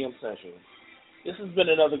 8 p.m. Central. This has been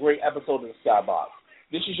another great episode of the Skybox.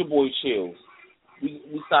 This is your boy Chills.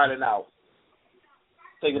 We signing out.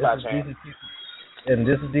 Say goodbye, champ. And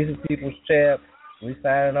this is Decent People's Champ. We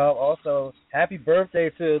signing off. Also, happy birthday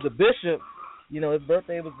to the Bishop. You know, his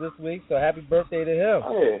birthday was this week, so happy birthday to him.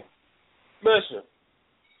 Oh, yeah. Bishop,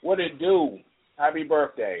 what it do? Happy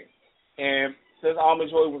birthday. And since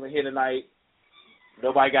Almond Joy wasn't here tonight,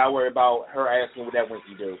 nobody got to worry about her asking what that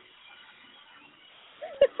Winky do.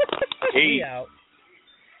 We out.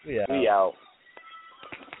 We out.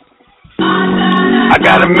 I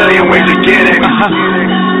got a million ways to get it.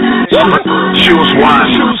 Choose one.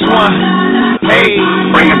 Hey,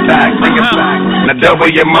 bring it back. Now double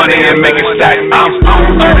your money and make it stack. I'm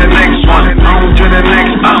on to the next one. On to the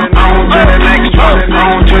next. I'm on to the next one.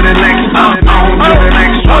 On to the next. I'm on to the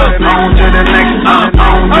next one. On to the next.